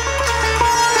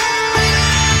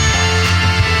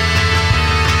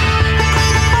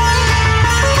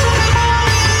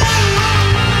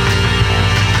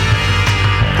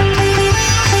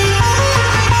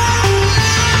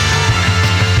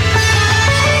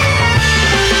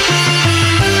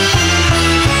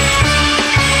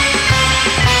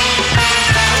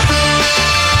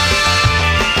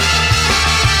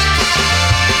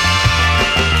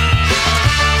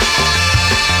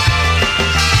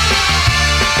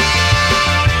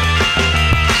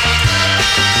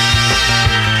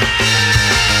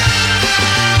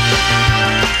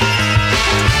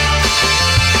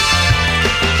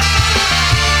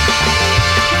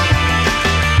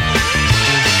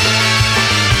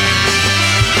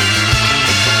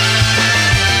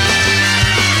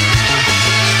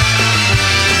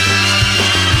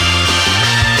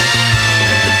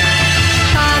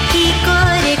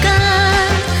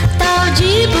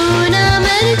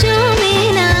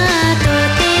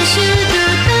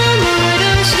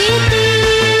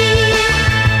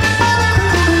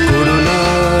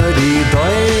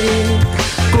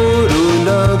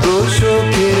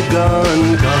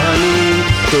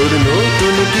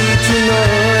 নতুন কিছু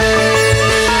নয়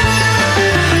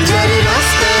যার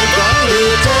রাস্তায় গাড়ি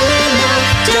চলে না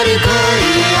যার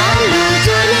ঘরে আলো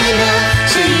জ্বলে না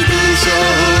সেই দিন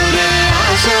শহরে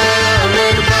আসা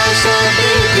আমার বাসা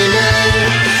দেখে নাই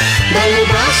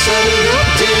ভালোবাসার রূপ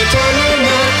যে চলে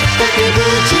না তাকে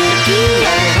বুঝে কি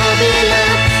আর হবে না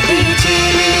এই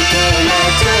ছেলের খেলা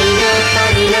চাই না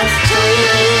পারি না চাই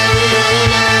না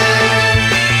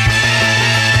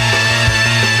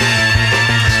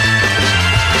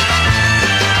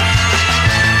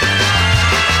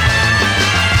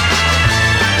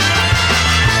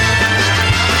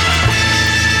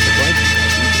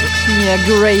Yeah,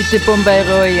 great, the Bombay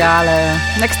Royale.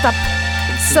 Next up,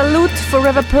 Salute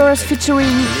Forever Purse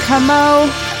featuring Camo,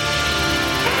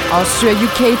 Austria,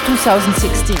 UK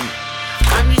 2016.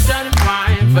 I'm just trying to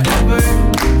find forever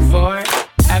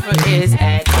is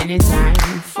at any time.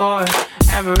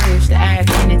 Forever is at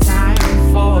any time.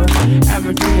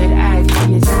 Forever did at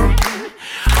any time.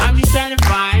 I'm just trying to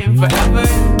find forever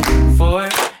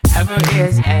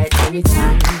is at any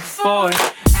time.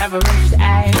 Forever is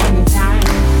at any time.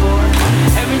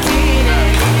 Forever did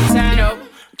at any time. No.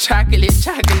 Chocolate,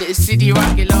 city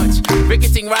rocket launch.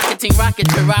 Ricketing, rocket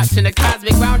to rocks in a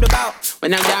cosmic roundabout.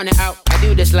 When I'm down and out, I do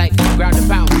this like ground and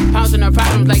pound. Pounds on our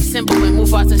problems like simple when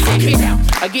Mufasa say get down.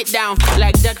 I get down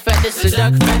like duck feathers to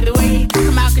duck feather way.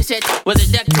 Come out cassette was a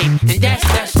duct tape, and that's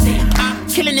I'm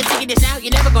killing the ticket this now. You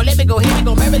never gonna let me go. Here we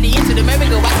go, merrily into the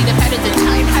merry-go. I see the patterns in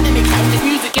time. How to make time this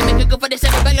music and make it go for the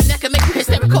cerebellum that can make you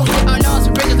hysterical. There are laws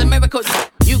and bringers and miracles.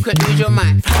 You could lose your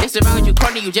mind. It's around you,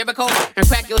 corner you, Jericho, and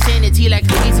crack your sanity like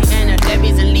Louisiana,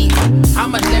 levies and leave. How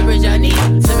much leverage I need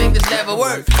to make this level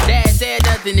work? Dad said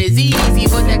nothing is easy,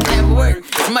 but that clever work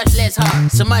is much less hard.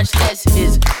 So much less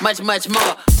is much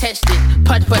more. Test it,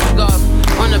 putt golf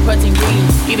on the putting green.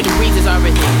 Even the breeze is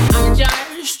already.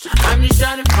 I'm just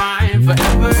trying to find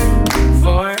forever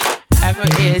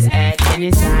is at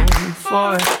any time.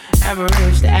 Forever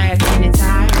is at any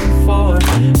time.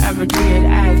 Forever did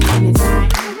at any time.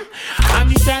 I'm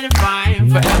just trying to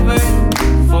find forever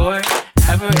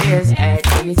is at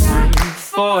any time.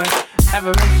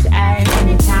 Forever is at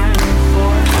any time.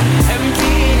 Forever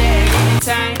did at any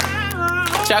time.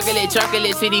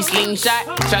 Chocolate city slingshot.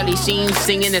 Charlie Sheen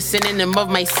singing a synonym of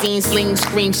my scene. Sling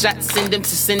screenshots, send them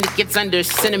to syndicates under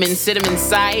cinnamon. Sit them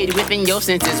inside within your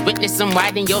senses. Witness them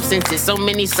widen your senses. So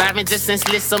many sirens are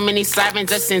senseless. So many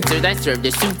sirens are censored. I serve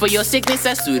the soup for your sickness.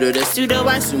 I pseudo the pseudo.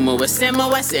 I sumo a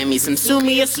semo. I send me some sue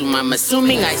me. Assume I'm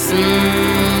assuming I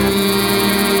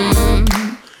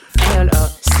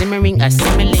simmering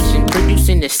assimilation,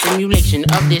 producing the simulation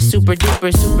of this super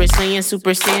duper, super saiyan,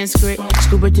 super Sanskrit.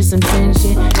 Scuba to some sin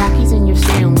shit, Takis in your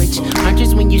sandwich.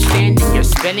 Hunches when you standing, your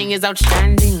spelling is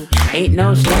outstanding. Ain't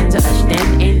no stanza a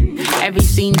stand in. Every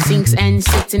scene sinks and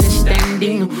sits in a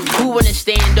standing. Who wanna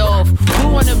stand off? Who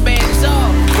wanna bang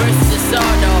off? Versus the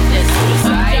sawed off, that's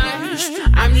suicide.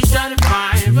 I'm just trying to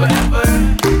find forever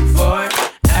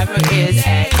is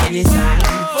at any time.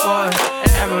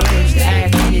 Forever is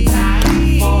at any time.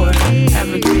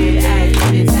 Forever did at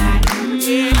any time.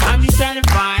 I'm just trying to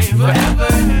find forever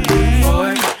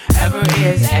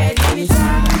is at any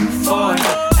time.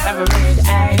 Forever is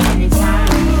at any time. Forever did at any time.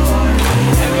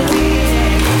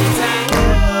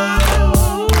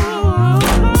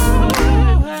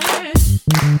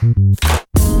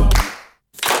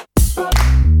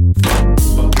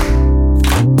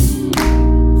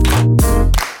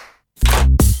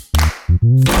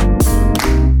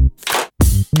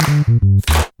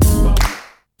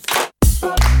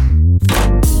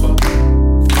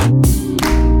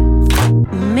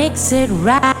 Mix it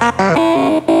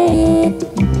right.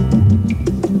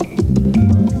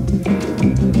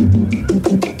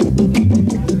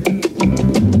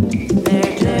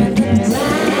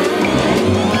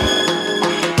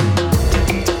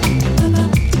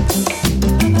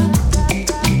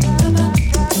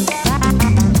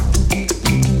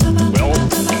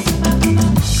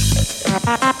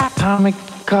 Atomic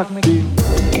cockney.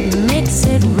 Mix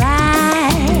it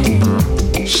right.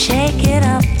 Shake it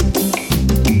up.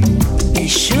 Be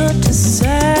sure to serve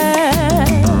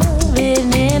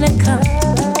it in a cup.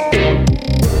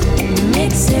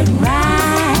 Mix it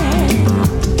right.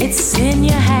 It's in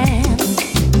your hand.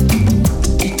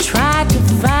 You try to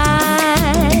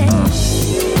find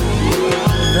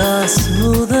the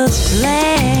smoothest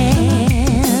blend.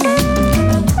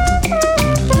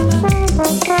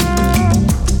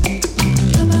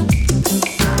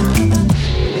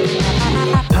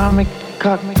 Atomic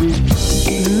cockney.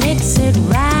 Mix it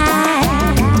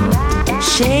right.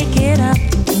 Shake it up.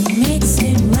 Mix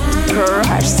it right.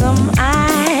 Crush some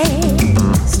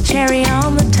ice. Cherry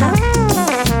on the top.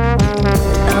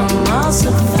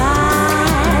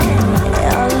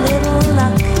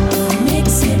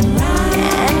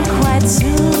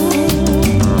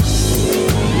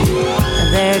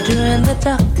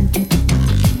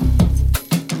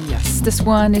 This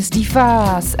one is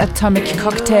Divas Atomic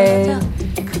Cocktail,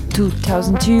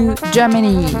 2002,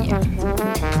 Germany.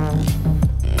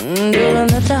 Doing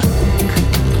the duck.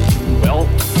 Well,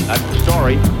 that's the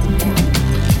story.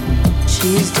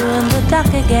 She's doing the duck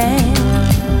again.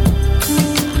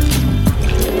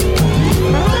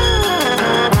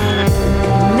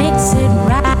 Mix it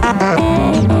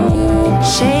right,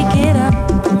 shake it up,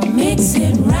 mix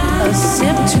it right. A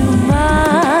sip too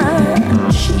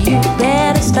much, you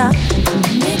better stop.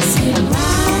 Mix it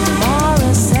right.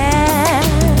 Morrison,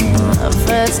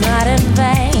 effort's not in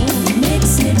vain.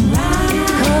 Mix it right.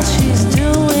 'Cause she's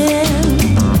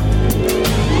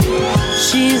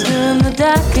doing the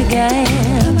duck again.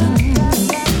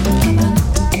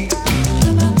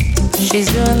 She's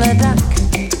doing the duck.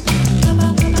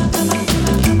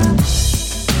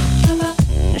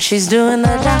 She's doing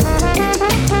the duck.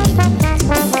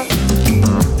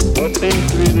 What seems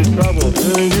to be the trouble?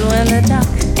 Doing the duck.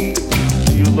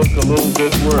 You look a little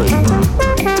bit worried.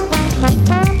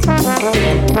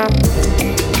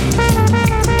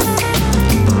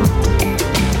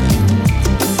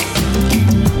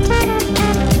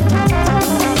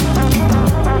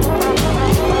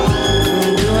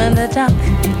 Doing the duck.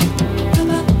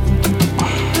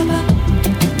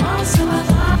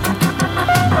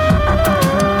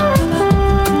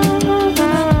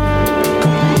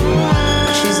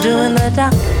 She's doing the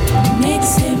duck.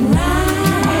 Mix it right.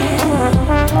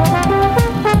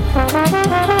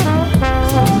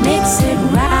 Mix it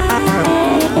right.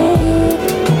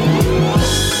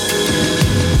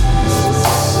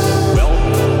 Well,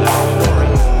 that's the story.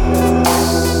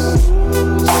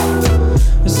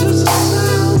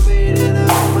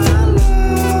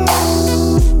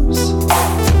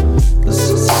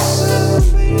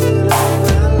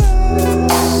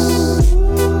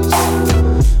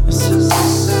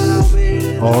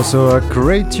 Also a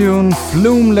great tune,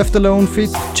 Flume Left Alone feat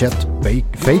Chet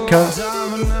Faker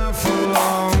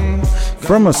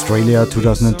from Australia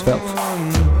 2012.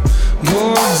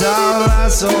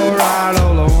 That's alright,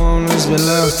 all I want is be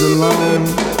left alone.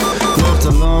 Left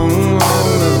alone,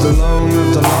 left alone,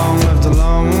 left alone, left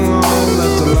alone,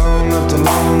 left alone,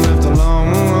 left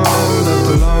alone, left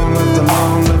alone, left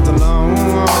alone, left alone,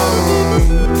 left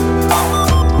alone.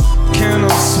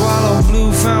 Cannot swallow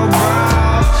blue felt brow.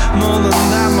 More than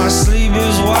that, my sleep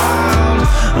is wild.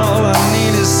 All I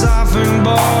need is softened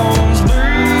bones.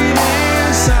 Breathe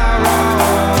in sorrow.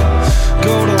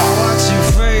 Go to watch you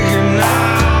faking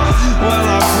now. Well,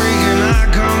 I freaking I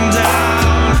come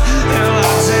down. And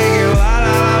I take it right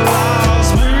out of loss.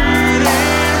 Breathe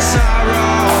in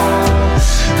sorrow.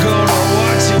 Go to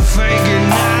watch you faking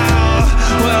now.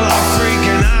 Well, I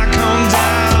freaking I come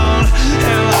down.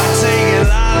 And I take it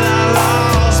right out of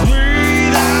loss.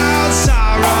 Breathe out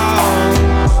sorrow.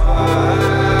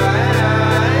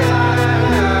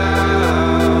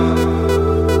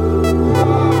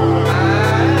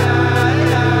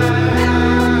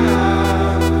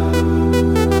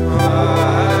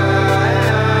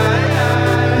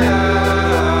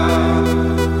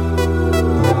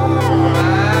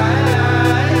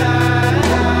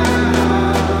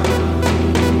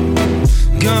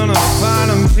 Gonna find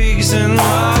them peaks and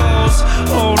lows,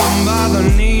 hold them by the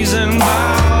knees and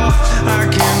bow. I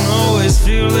can always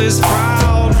feel this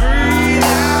proud. Breathe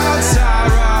out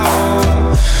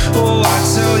sorrow. Oh, I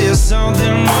tell you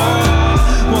something more.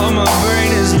 What my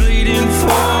brain is bleeding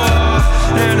for,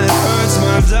 and it hurts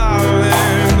my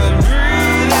darling. But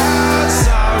breathe out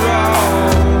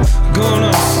sorrow.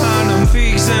 Gonna find them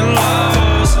peaks and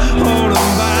lows, hold them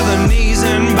by the knees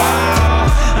and bow.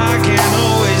 I can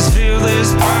always feel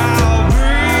this proud.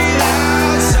 Breathe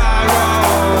out sorrow.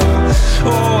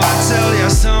 Oh, I tell you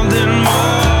something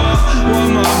more. What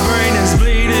my brain is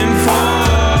bleeding for,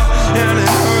 and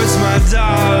it hurts my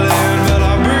darling. But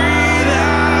I breathe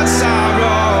out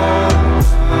sorrow.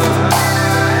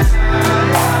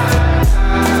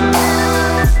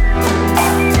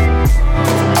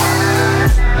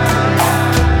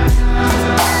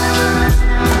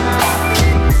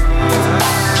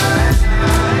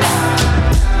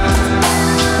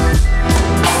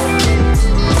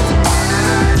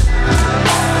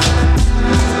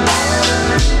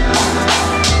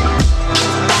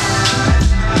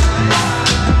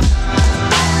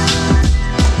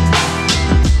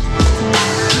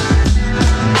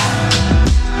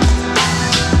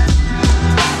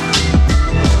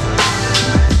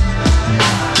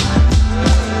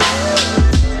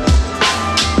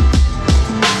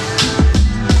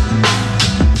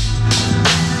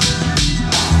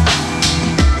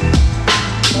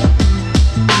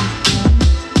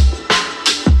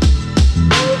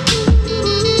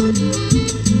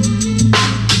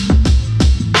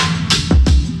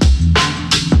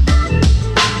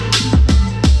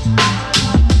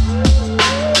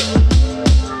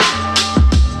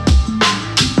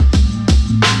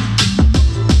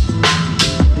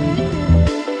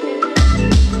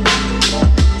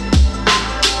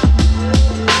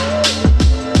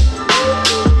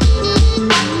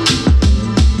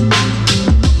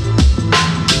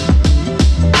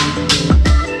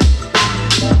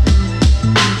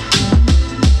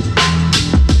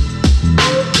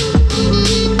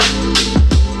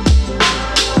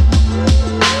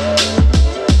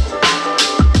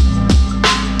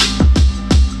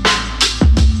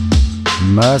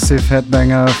 massive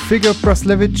headbanger Figure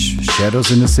Braslevich, Shadows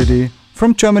in the City,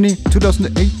 from Germany,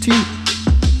 2018.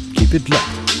 Keep it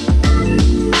locked.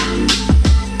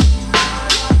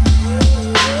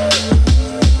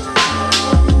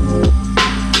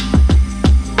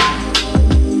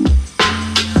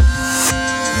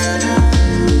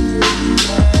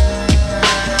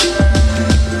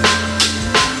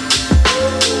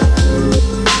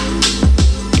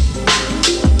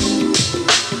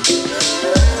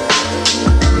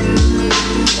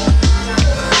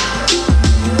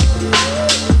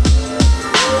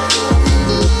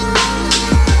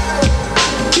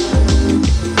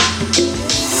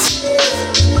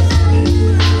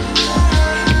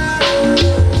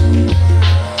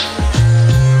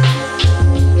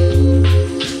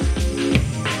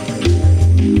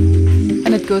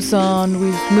 Goes on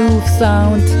with smooth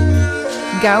sound.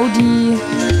 Gaudi,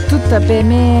 Tutta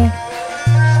Bene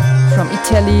from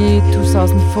Italy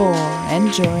 2004.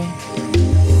 Enjoy.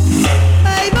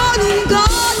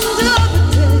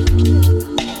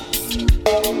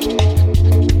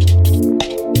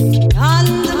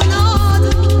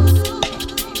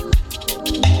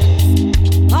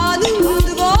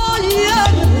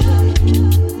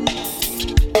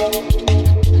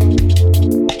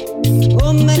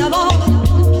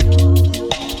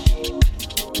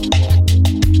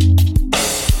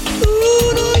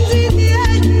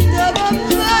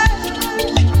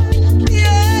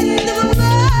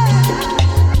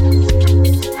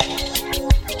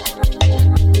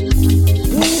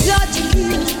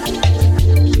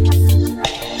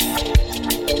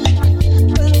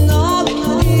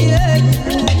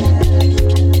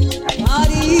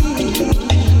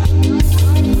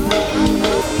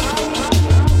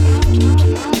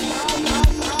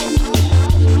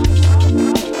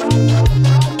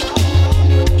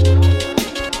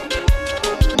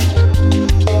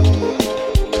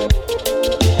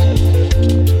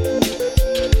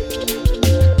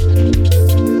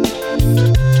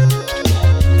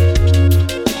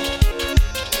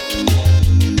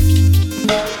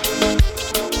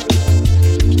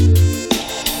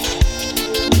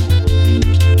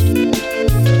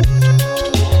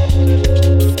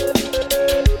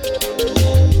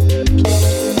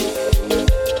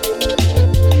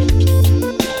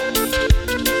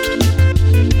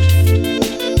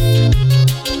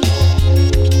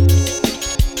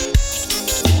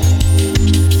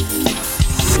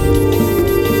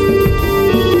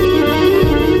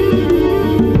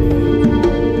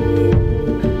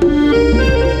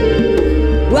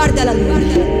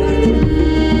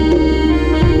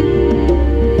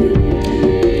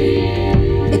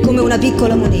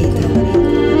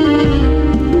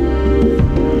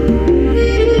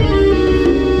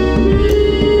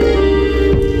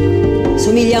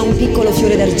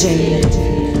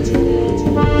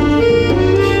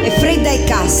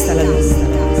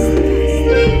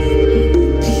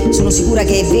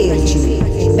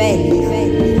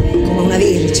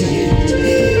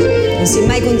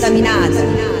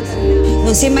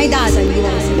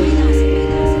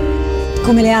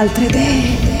 Come le altre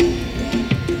dee.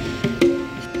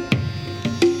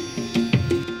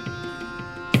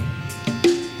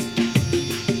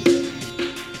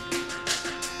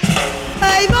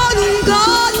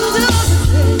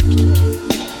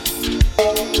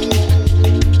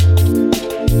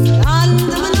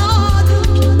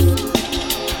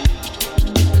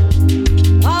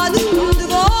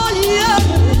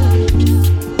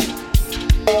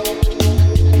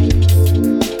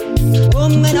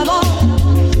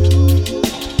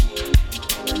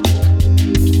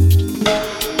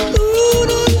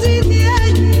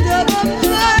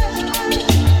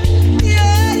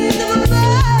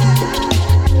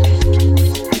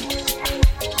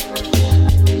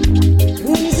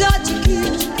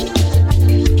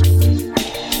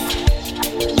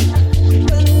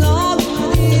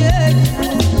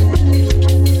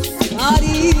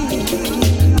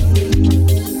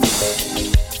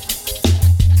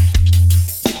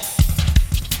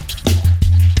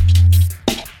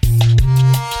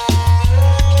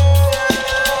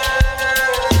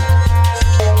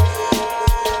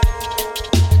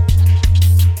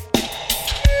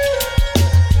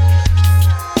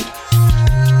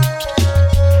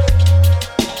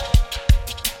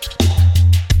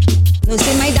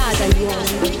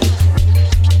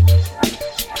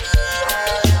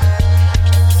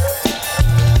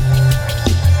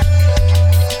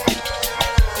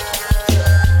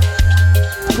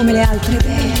 Come le altre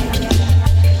dee.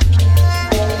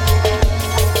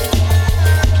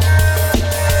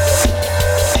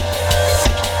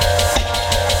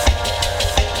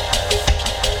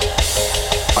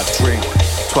 I drink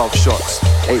 12 shots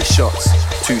 8 shots,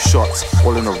 2 shots,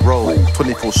 all in a row.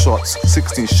 24 shots,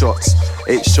 16 shots,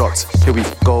 8 shots, here we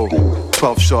go.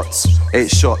 12 shots, 8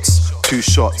 shots, 2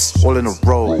 shots, all in a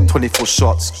row. 24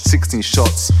 shots, 16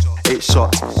 shots, 8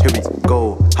 shots, here we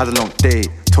go. Had a long day,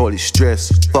 totally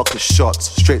stressed. Focus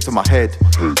shots, straight to my head.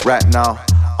 Right now,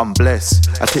 I'm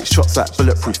blessed. I take shots like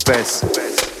bulletproof vests.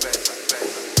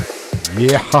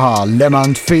 Yeah,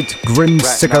 Lemon Feet, Grim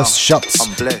Stickers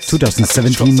Shots,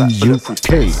 2017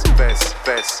 UK.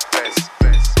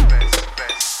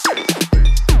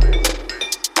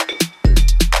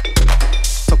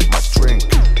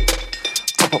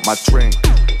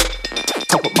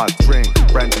 Top up my drink,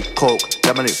 brandy, coke,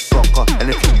 lemonade, vodka,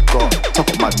 anything you got. Top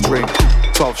up my drink,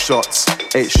 12 shots,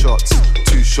 8 shots,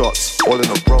 2 shots, all in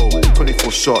a row.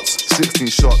 24 shots, 16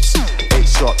 shots, 8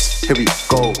 shots, here we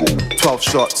go. 12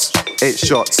 shots, 8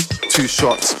 shots, 2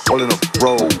 shots, all in a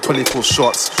row. 24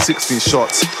 shots, 16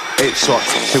 shots, 8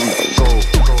 shots, here we go.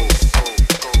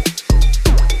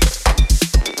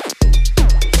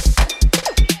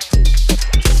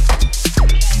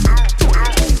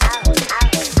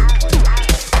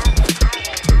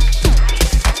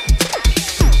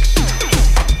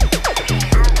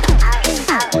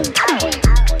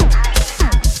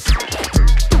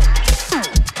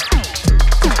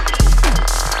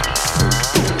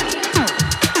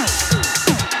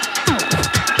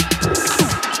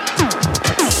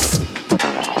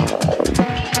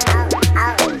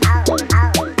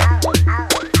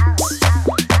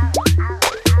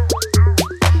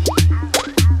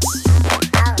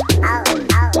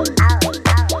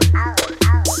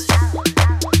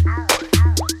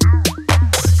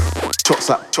 Shots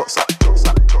up,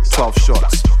 12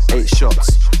 shots, 8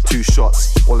 shots, 2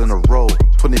 shots, all in a row.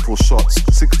 24 shots,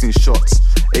 16 shots,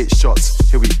 8 shots,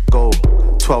 here we go.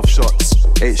 12 shots,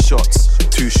 8 shots,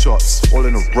 2 shots, all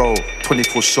in a row.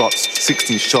 24 shots,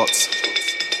 16 shots,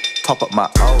 top up my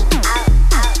O.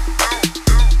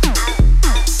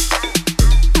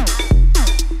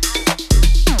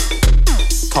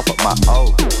 Top up my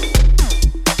O.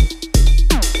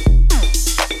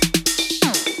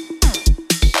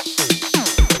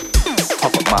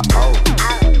 Top up my O.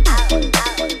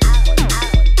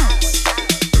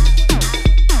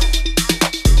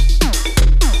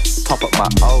 Top up my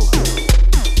O.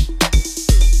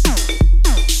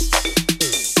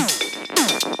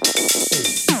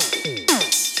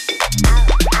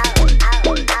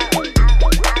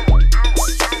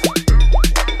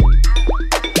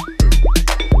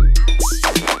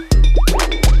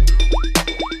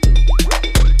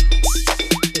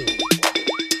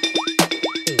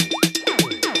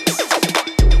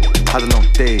 Had a long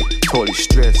day, totally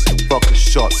stressed. Focus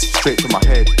shots straight to my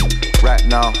head. Right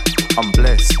now, I'm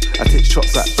blessed. I take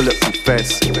shots like bulletproof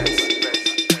vests.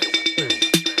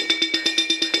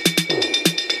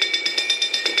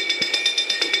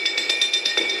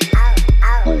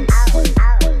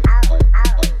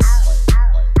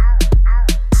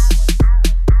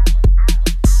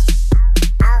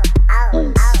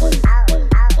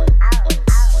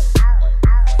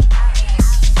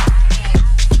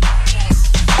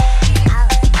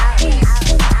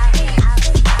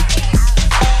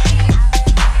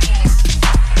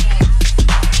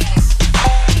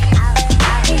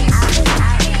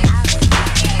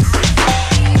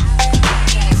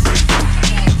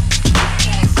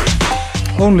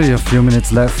 Only a few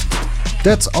minutes left.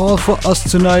 That's all for us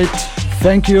tonight.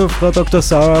 Thank you, Frau Dr.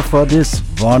 Sarah, for this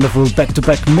wonderful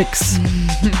back-to-back mix.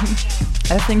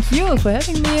 I thank you for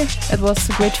having me. It was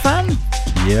great fun.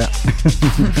 Yeah.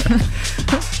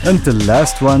 And the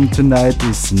last one tonight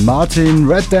is Martin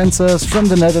Red Dancers from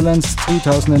the Netherlands,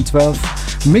 2012.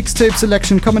 Mixtape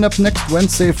selection coming up next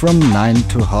Wednesday from 9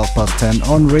 to 10:30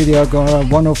 on Radio Agora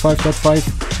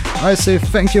 105.5. I say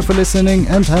thank you for listening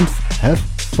and have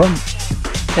fun.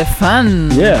 Have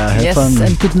fun. Yeah, have fun. Yes,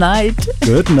 and good night.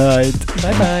 Good night.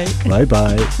 Bye-bye.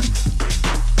 Bye-bye.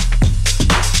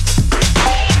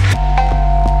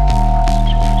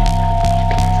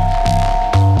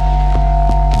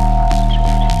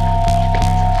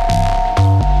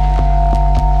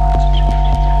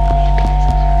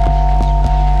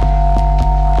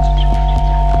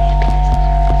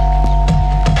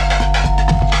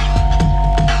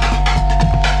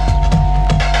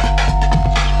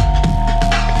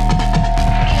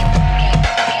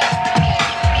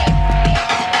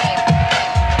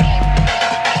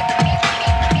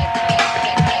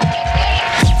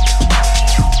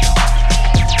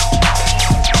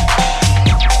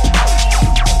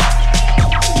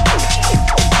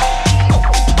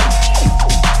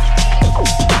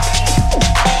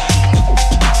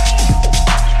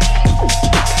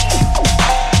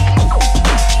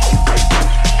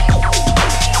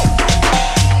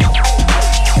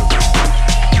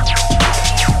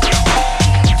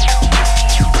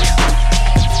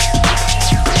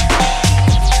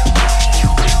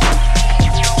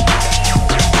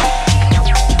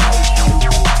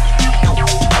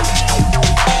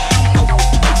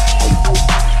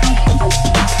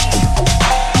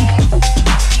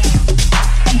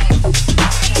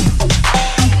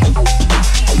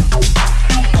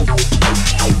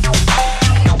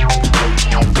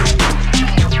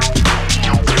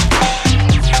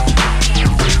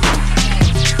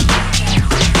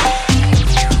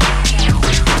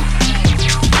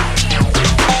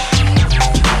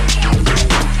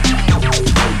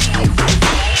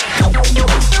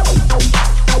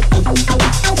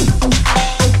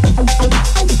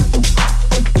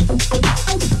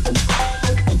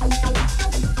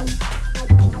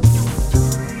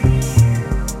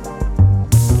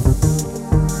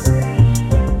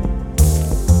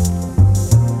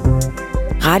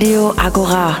 Radio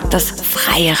Agora, das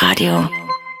freie Radio.